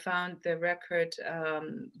 and I found the record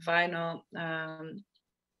vinyl.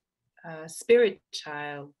 Spirit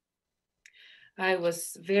Child. I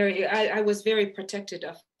was very protected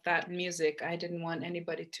of that music. I didn't want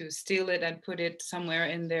anybody to steal it and put it somewhere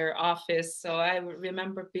in their office. So I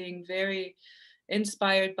remember being very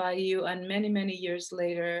inspired by you, and many years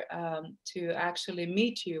later to actually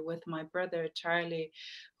meet you with my brother Charlie,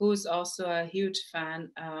 who's also a huge fan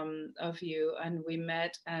of you. And we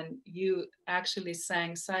met, and you actually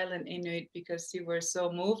sang Silent Inuit because you were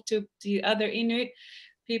so moved to the other Inuit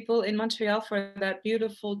people in Montreal for that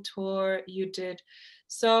beautiful tour you did.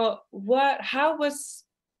 So how was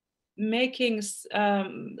making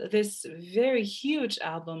this very huge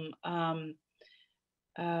album,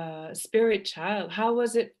 Spirit Child? How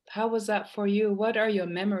was that for you? What are your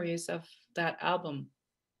memories of that album?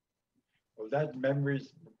 Well, that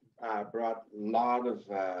memories brought a lot of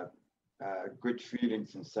good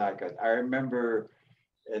feelings inside. 'Cause I remember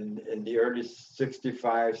in the early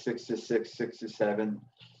 65, 66, 67,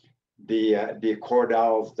 the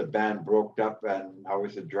Cordals, the band broke up, and I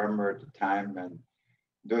was a drummer at the time. And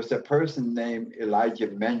there was a person named Elijah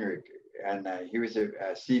Menrick, and he was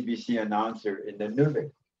a CBC announcer in the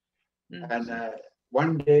Nunavik. And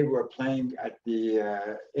one day we were playing at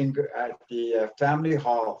the family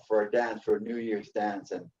hall for a dance, for a New Year's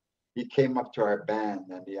dance, and he came up to our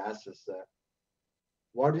band and he asked us,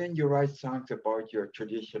 why didn't you write songs about your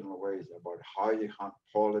traditional ways, about how you hunt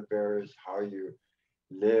polar bears, how you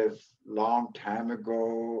lived long time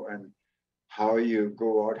ago, and how you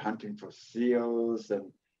go out hunting for seals,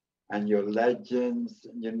 and your legends,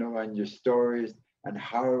 and your stories, and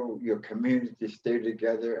how your community stay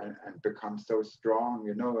together and become so strong,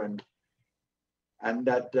 and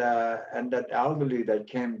that elderly that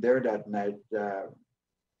came there that night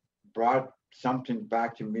brought something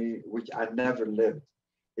back to me which I never lived.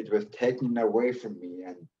 It was taken away from me,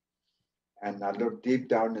 and I looked deep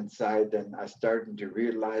down inside, and I started to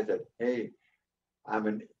realize that, hey, I'm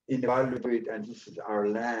an Inuvialuit, and this is our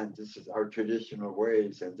land, this is our traditional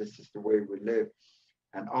ways, and this is the way we live.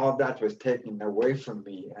 And all that was taken away from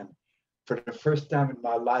me. And for the first time in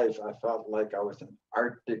my life, I felt like I was an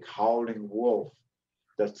Arctic howling wolf,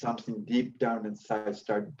 that something deep down inside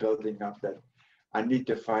started building up, that I need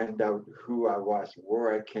to find out who I was,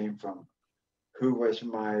 where I came from, who was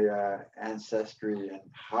my ancestry, and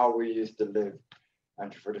how we used to live.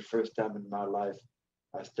 And for the first time in my life,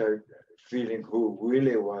 I started feeling who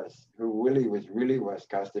Willie was,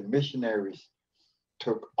 because the missionaries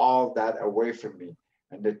took all that away from me.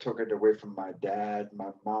 And they took it away from my dad,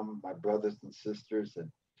 my mom, my brothers and sisters.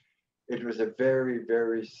 it was a very,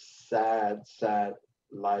 very sad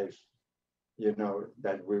life, you know,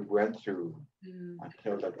 that we went through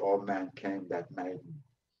until that old man came that night and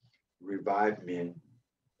revived me and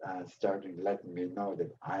starting letting me know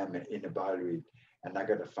that I am an Inabaluit and I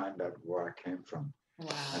got to find out where I came from. Wow.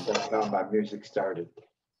 And that's how my music started.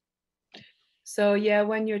 So yeah,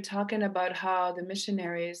 when you're talking about how the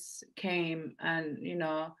missionaries came and, you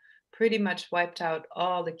know, pretty much wiped out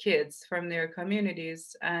all the kids from their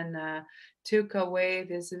communities and took away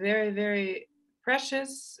this very, very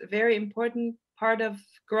precious, very important part of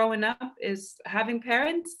growing up is having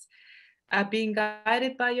parents, being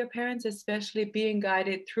guided by your parents, especially being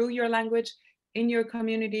guided through your language in your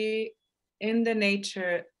community, in the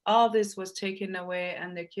nature. All this was taken away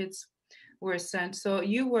and the kids were sent. So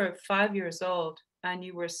you were 5 years old and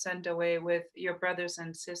you were sent away with your brothers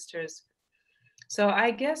and sisters. So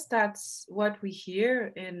I guess that's what we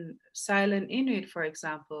hear in Silent Inuit, for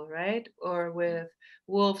example, right? Or with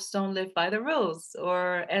Wolves Don't Live by the Rules,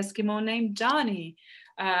 or Eskimo Named Johnny.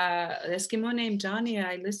 Eskimo Named Johnny,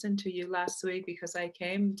 I listened to you last week because I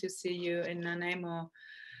came to see you in Nanaimo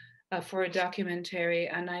for a documentary,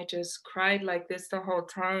 and I just cried like this the whole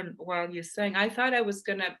time while you sang. I thought I was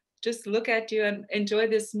gonna just look at you and enjoy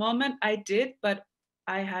this moment. I did, but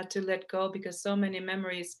I had to let go because so many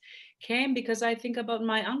memories came, because I think about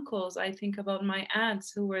my uncles, I think about my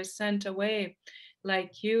aunts who were sent away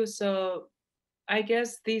like you. So I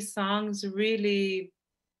guess these songs really,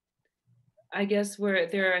 I guess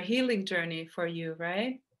they're a healing journey for you,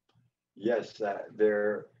 right? Yes,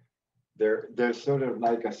 they're sort of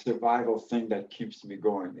like a survival thing that keeps me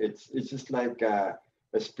going. It's just like a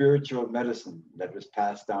spiritual medicine that was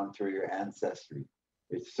passed down through your ancestry.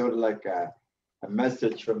 It's sort of like a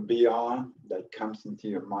message from beyond that comes into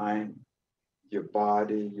your mind, your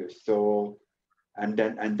body, your soul, and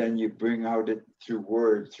then you bring out it through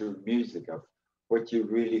words, through music of what you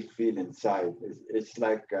really feel inside. It's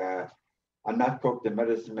like Anakok, the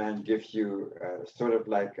medicine man, gives you sort of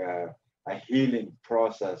like a healing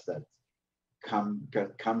process that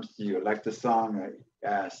comes to you. Like the song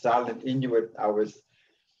Silent Inuit, I was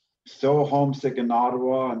so homesick in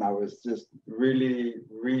Ottawa, and I was just really,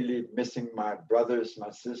 really missing my brothers,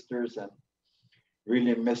 my sisters, and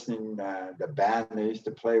really missing the band I used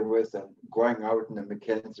to play with, and going out in the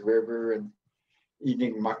Mackenzie River and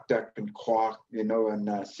eating muck duck and quack, you know,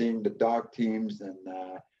 and seeing the dog teams and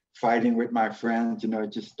fighting with my friends, you know,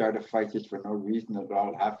 just start a fight just for no reason at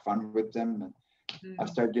all, have fun with them. And I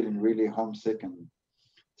started getting really homesick, and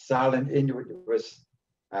Silent Inuit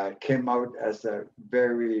came out as a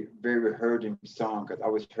very, very hurting song, because I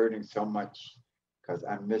was hurting so much because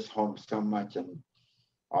I miss home so much. And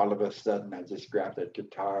all of a sudden I just grabbed that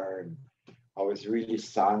guitar and I was really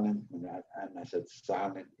silent, and I said,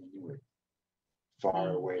 Silent Inuit,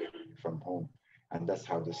 far away from home. And that's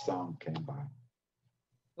how the song came by.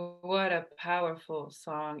 What a powerful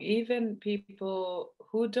song. Even people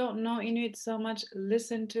who don't know Inuit so much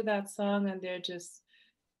listen to that song and they're just,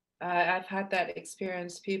 I've had that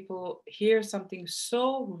experience. People hear something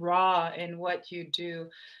so raw in what you do.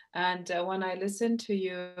 And when I listened to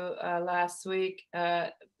you last week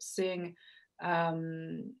sing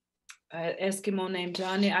Eskimo Named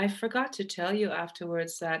Johnny, I forgot to tell you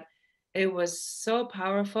afterwards that it was so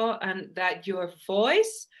powerful and that your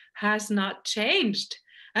voice has not changed.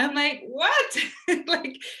 I'm like, what?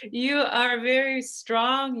 Like, you are very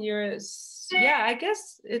strong. I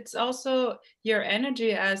guess it's also your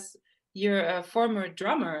energy as you're a former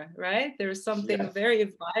drummer, right? There's something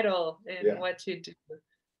very vital in what you do.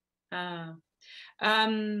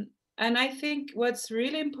 And I think what's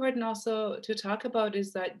really important also to talk about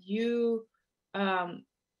is that you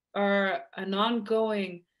are an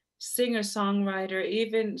ongoing singer-songwriter,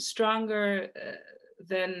 even stronger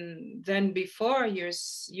than before.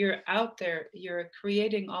 You're out there, you're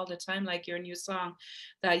creating all the time, like your new song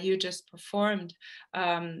that you just performed.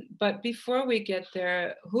 But before we get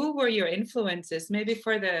there, who were your influences? Maybe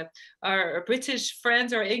for our British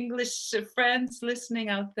friends or English friends listening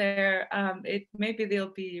out there, maybe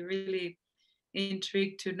they'll be really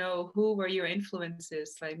intrigued to know who were your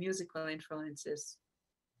influences, like musical influences.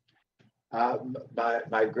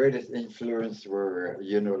 My greatest influence were,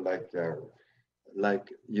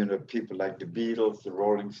 people like the Beatles, the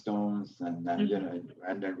Rolling Stones, and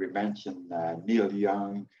and then we mentioned Neil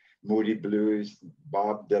Young, Moody Blues,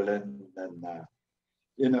 Bob Dylan, and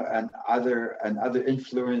and other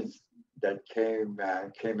influence that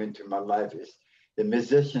came into my life is the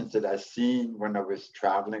musicians that I seen when I was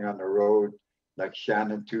traveling on the road, like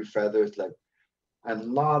Shannon Two Feathers, like a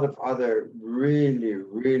lot of other really,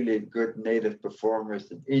 really good native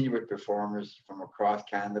performers and Inuit performers from across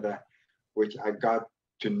Canada. which I got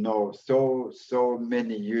to know so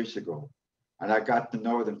many years ago. And I got to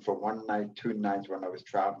know them for one night, 2 nights when I was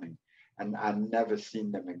traveling, and I never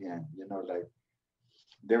seen them again. You know, like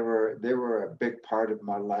they were a big part of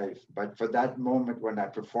my life. But for that moment when I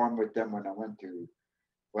performed with them, when I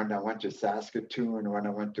went to Saskatoon, when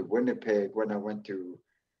I went to Winnipeg, when I went to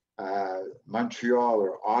Montreal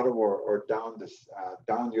or Ottawa or down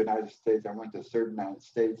the United States, I went to certain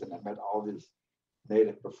states and I met all these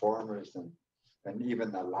native performers and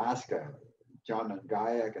even Alaska, John and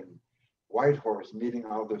Gaudry and Whitehorse, meeting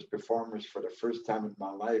all those performers for the first time in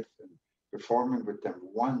my life and performing with them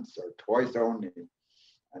once or twice only,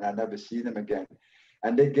 and I never see them again.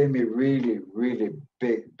 And they gave me really, really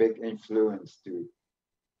big influence to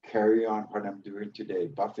carry on what I'm doing today,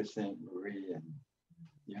 Buffet St. Marie, and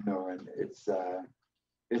you know, and it's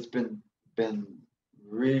been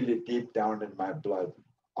really deep down in my blood,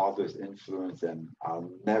 all those influence, and I'll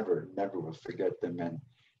never will forget them. And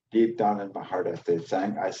deep down in my heart, I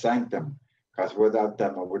thank them, because without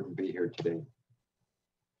them, I wouldn't be here today.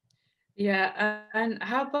 Yeah, and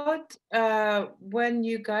how about when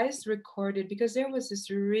you guys recorded, because there was this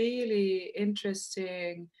really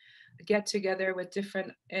interesting get together with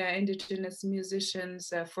different indigenous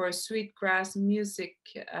musicians for Sweetgrass Music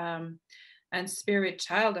and Spirit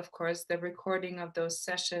Child, of course, the recording of those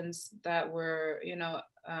sessions that were, you know,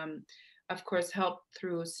 of course, helped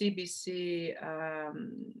through CBC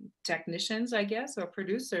technicians, I guess, or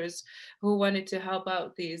producers who wanted to help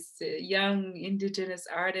out these young indigenous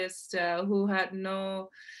artists who had no,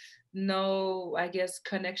 I guess,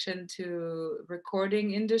 connection to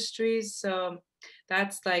recording industries. So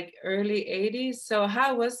that's like early 80s. So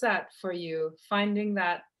how was that for you, finding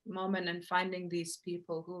that moment and finding these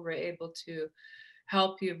people who were able to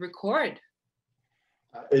help you record?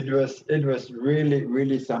 It was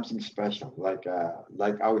really something special. Like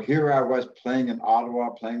out here, I was playing in Ottawa,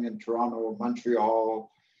 playing in Toronto, Montreal,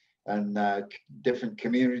 and different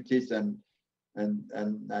communities, and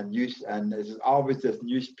there's always this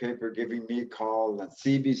newspaper giving me a call, and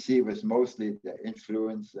CBC was mostly the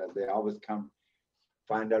influence. They always come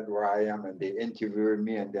find out where I am, and they interviewed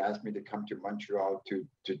me, and they asked me to come to Montreal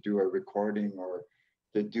to do a recording or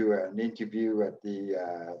to do an interview at the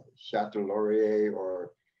Chateau Laurier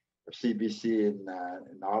or CBC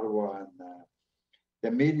in Ottawa, and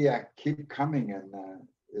the media keep coming, and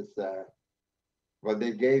well,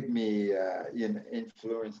 they gave me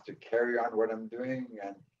influence to carry on what I'm doing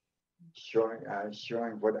and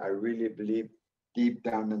showing what I really believe deep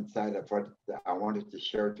down inside of what I wanted to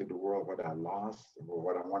share to the world, what I lost or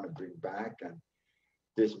what I want to bring back. And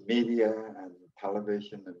this media and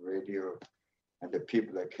television and radio and the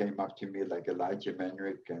people that came up to me like Elijah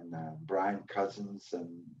Menrick and Brian Cousins, and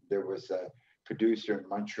there was a producer in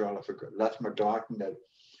Montreal, Les McLaughlin, that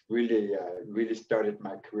really started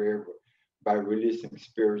my career by releasing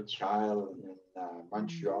Spirit Child in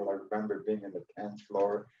Montreal. I remember being in the 10th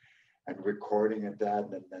floor and recording at that,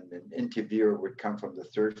 and then an interviewer would come from the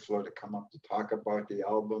 3rd floor to come up to talk about the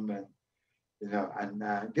album, and you know,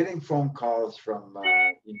 and getting phone calls from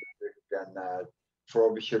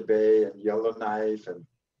Frobisher Bay and Yellowknife, and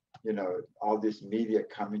you know, all this media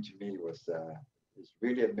coming to me was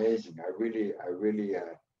really amazing. I really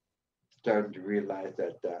started to realize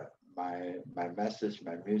that my message,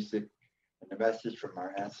 my music, and the message from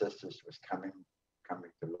our ancestors was coming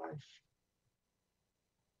to life.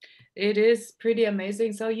 It is pretty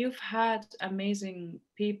amazing. So you've had amazing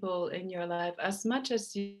people in your life, as much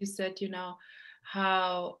as you said, you know,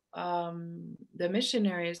 how the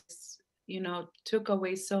missionaries, you know, took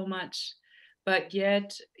away so much, but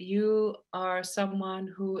yet you are someone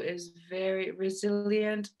who is very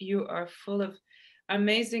resilient. You are full of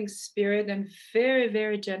amazing spirit and very,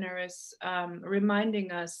 very generous,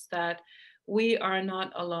 reminding us that we are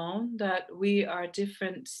not alone, that we are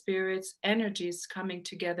different spirits, energies coming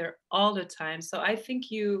together all the time. So I think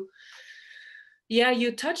you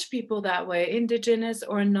touch people that way, indigenous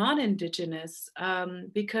or non-indigenous,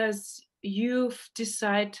 because you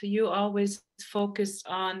always focus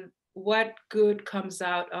on what good comes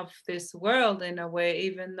out of this world in a way,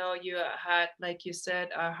 even though you had, like you said,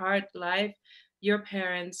 a hard life, your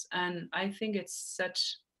parents, and I think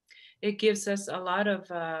it gives us a lot of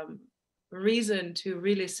reason to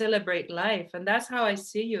really celebrate life. And that's how I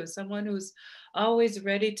see you, someone who's always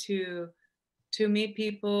ready to meet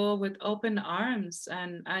people with open arms,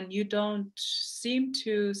 and you don't seem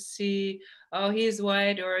to see, oh, he's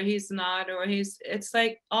white or he's not, or it's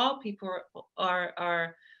like all people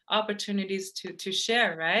are opportunities to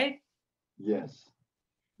share, right? Yes.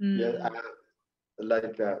 Yeah,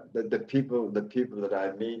 like the people that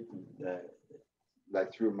I meet,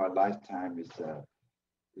 like through my lifetime, it's a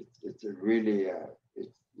really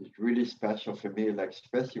it's really special for me. Like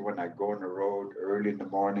especially when I go on the road early in the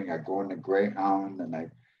morning, I go on the Greyhound and I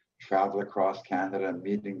travel across Canada,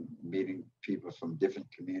 meeting people from different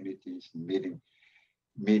communities, and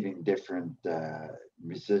meeting different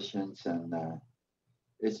musicians, and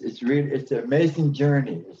it's an amazing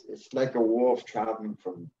journey. It's like a wolf traveling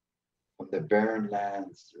from the barren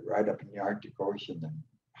lands right up in the Arctic Ocean and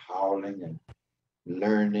howling and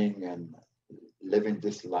learning and living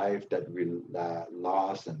this life that we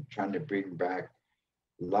lost and trying to bring back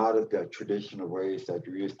a lot of the traditional ways that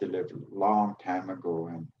we used to live a long time ago.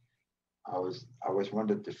 And I was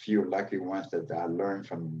one of the few lucky ones that I learned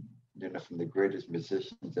from, from the greatest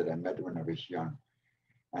musicians that I met when I was young.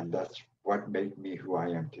 And that's what made me who I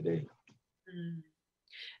am today. Mm.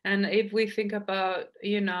 And if we think about,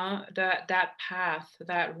 that path,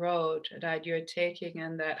 that road that you're taking,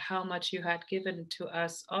 and that how much you had given to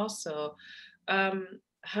us also,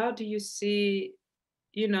 how do you see,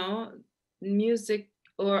 music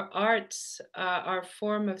or arts, our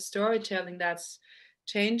form of storytelling that's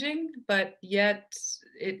changing, but yet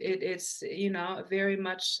it's, very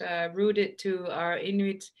much rooted to our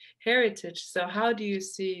Inuit heritage. So how do you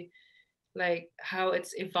see like how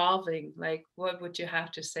it's evolving? Like, what would you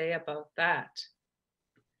have to say about that?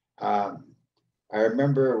 I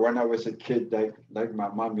remember when I was a kid, like my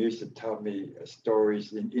mom used to tell me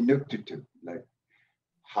stories in Inuktitut, like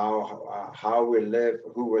how we lived,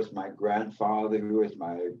 who was my grandfather, who was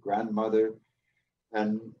my grandmother,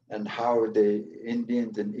 and how the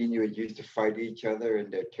Indians and Inuit used to fight each other in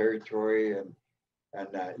their territory, and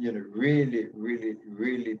really, really,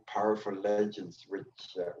 really powerful legends,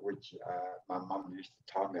 which my mom used to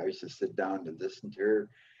tell me. I used to sit down and listen to her.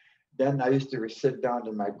 Then I used to sit down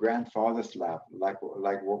in my grandfather's lap, like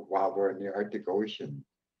while we're in the Arctic Ocean,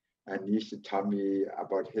 and he used to tell me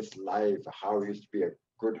about his life, how he used to be a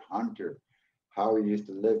good hunter, how he used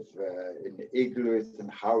to live in the igloos, and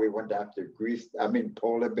how he went after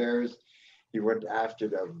polar bears. He went after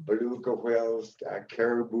the beluga whales,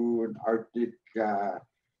 caribou, and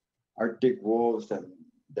Arctic wolves, and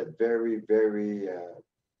the very, very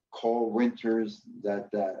cold winters that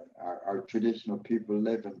our traditional people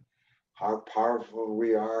live in. How powerful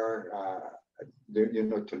we are,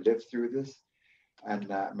 to live through this. And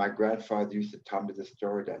my grandfather used to tell me the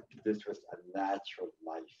story that this was a natural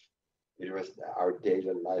life. It was our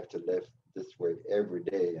daily life to live this way every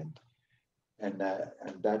day, and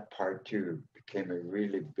that part too became a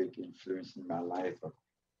really big influence in my life of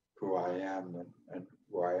who I am and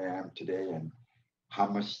where I am today, and how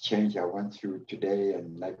much change I went through today.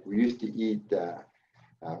 And like we used to eat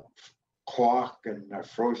quack and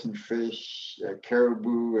frozen fish,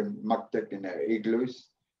 caribou and muktuk in our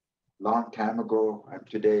igloos long time ago, and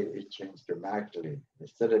today it changed dramatically.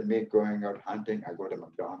 Instead of me going out hunting, I go to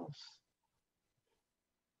McDonald's.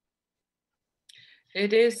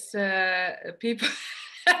 It is people,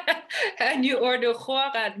 and you order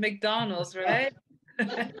quack at McDonald's, right?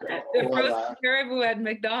 The frozen caribou at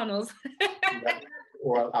McDonald's. Yeah.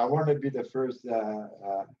 Well, I want to be the first.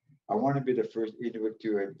 I want to be the first Inuit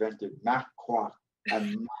to invent mac quack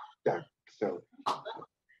and muktuk. So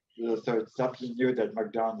it's something new that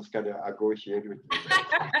McDonald's got to negotiate with me.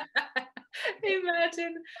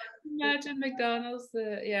 Imagine McDonald's.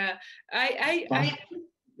 Yeah,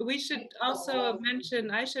 we should also mention.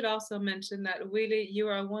 I should also mention that Willie, you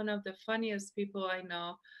are one of the funniest people I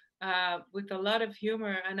know, with a lot of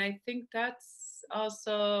humor, and I think that's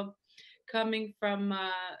also coming from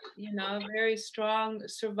very strong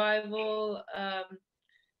survival.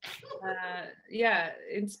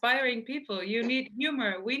 Inspiring people. You need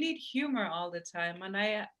humor. We need humor all the time,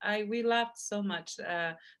 and we laughed so much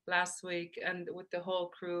last week and with the whole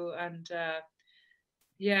crew, and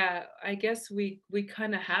I guess we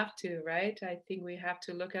kind of have to, right? I think we have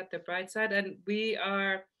to look at the bright side, and we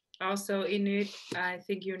are also Inuit. I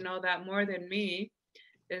think you know that more than me,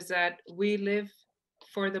 is that we live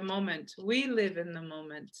for the moment. We live in the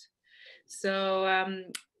moment. So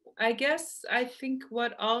I think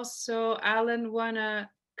what also Alan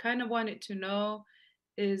wanted to know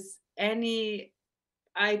is any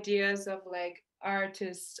ideas of like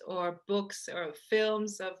artists or books or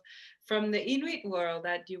films from the Inuit world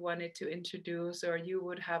that you wanted to introduce, or you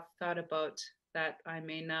would have thought about that I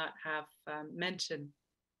may not have mentioned.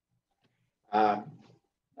 I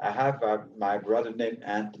have my brother named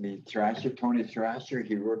Tony Thrasher.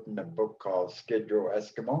 He wrote in a book called Skid Row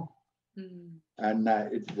Eskimo. Mm. And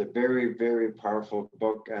it's a very, very powerful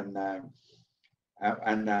book. And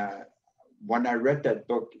when I read that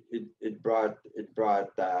book, it brought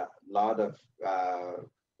a lot of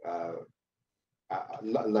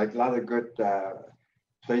like a lot of good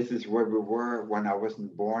places where we were when I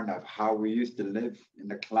wasn't born, of how we used to live in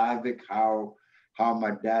the Klavik, how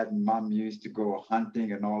my dad and mom used to go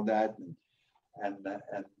hunting and all that, and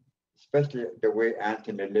especially the way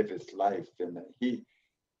Anthony lived his life. And he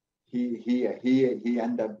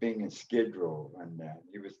ended up being in Skid Row, and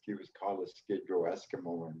he was called a Skid Row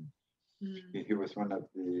Eskimo, and he was one of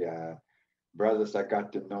the brothers I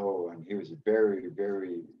got to know, and he was a very,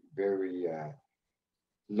 very, very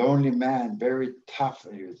lonely man, very tough.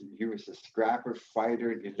 He was a scrapper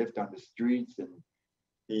fighter. He lived on the streets, and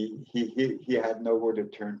he had nowhere to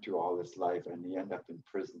turn to all his life, and he ended up in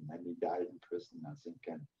prison, and he died in prison, I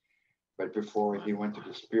think. But before he went to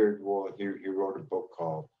the spirit world, he wrote a book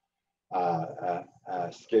called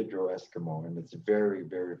Skid Row Eskimo, and it's a very,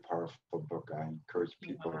 very powerful book. I encourage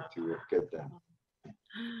people to get that.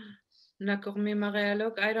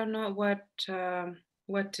 Look, I don't know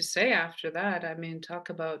what to say after that. I mean, talk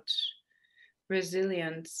about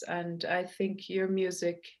resilience, and I think your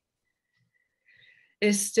music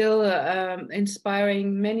is still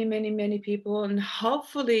inspiring many people, and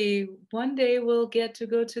hopefully one day we'll get to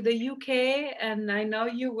go to the UK. And I know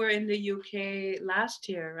you were in the UK last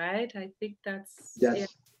year, right? I think that's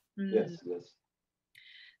yes. Yeah. Yes.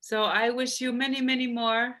 So I wish you many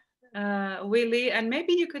more, Willie, and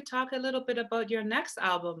maybe you could talk a little bit about your next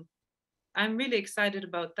album. I'm really excited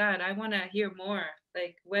about that. I want to hear more.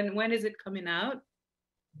 Like, when is it coming out?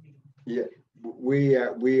 Yeah, we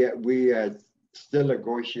still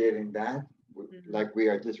negotiating that. Like, we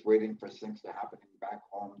are just waiting for things to happen back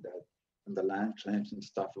home, that and the land claims and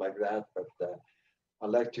stuff like that. But I'd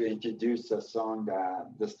like to introduce a song,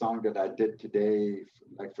 the song that I did today,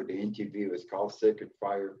 like for the interview, is called "Sacred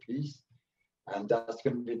Fire Peace," and that's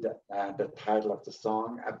going to be the title of the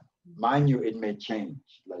song. Mind you, it may change.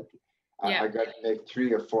 Like, I got to make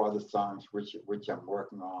 3 or 4 other songs, which I'm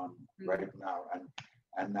working on right now, and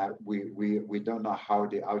we don't know how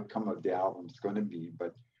the outcome of the album is going to be.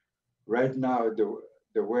 But right now,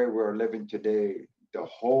 the way we're living today, the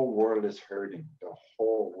whole world is hurting. The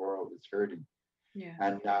whole world is hurting. Yeah.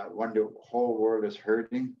 And when the whole world is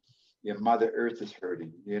hurting, your Mother Earth is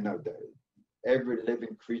hurting. You know, every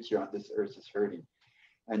living creature on this earth is hurting.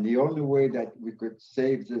 And the only way that we could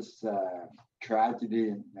save this tragedy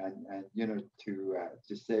and you know,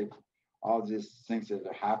 to save all these things that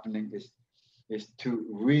are happening is to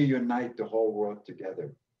reunite the whole world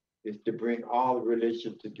together, is to bring all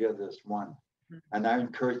religion together as one. And I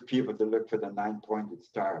encourage people to look for the 9-pointed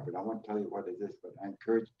star, but I won't tell you what it is, but I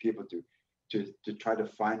encourage people to try to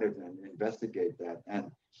find it and investigate that.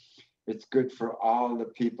 And it's good for all the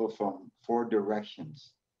people from 4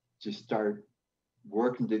 directions to start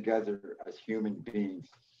working together as human beings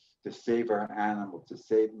to save our animals, to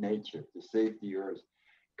save nature, to save the earth,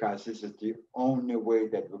 because this is the only way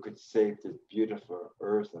that we could save this beautiful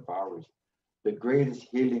earth of ours. The greatest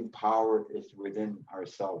healing power is within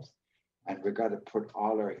ourselves, and we got to put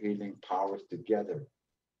all our healing powers together,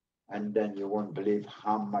 and then you won't believe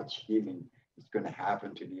how much healing is going to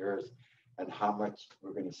happen to the earth and how much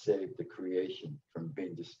we're going to save the creation from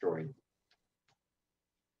being destroyed.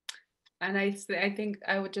 And I think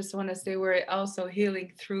I would just want to say we're also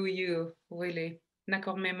healing through you, Willie.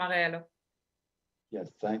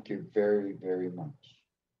 Yes, thank you very, very much.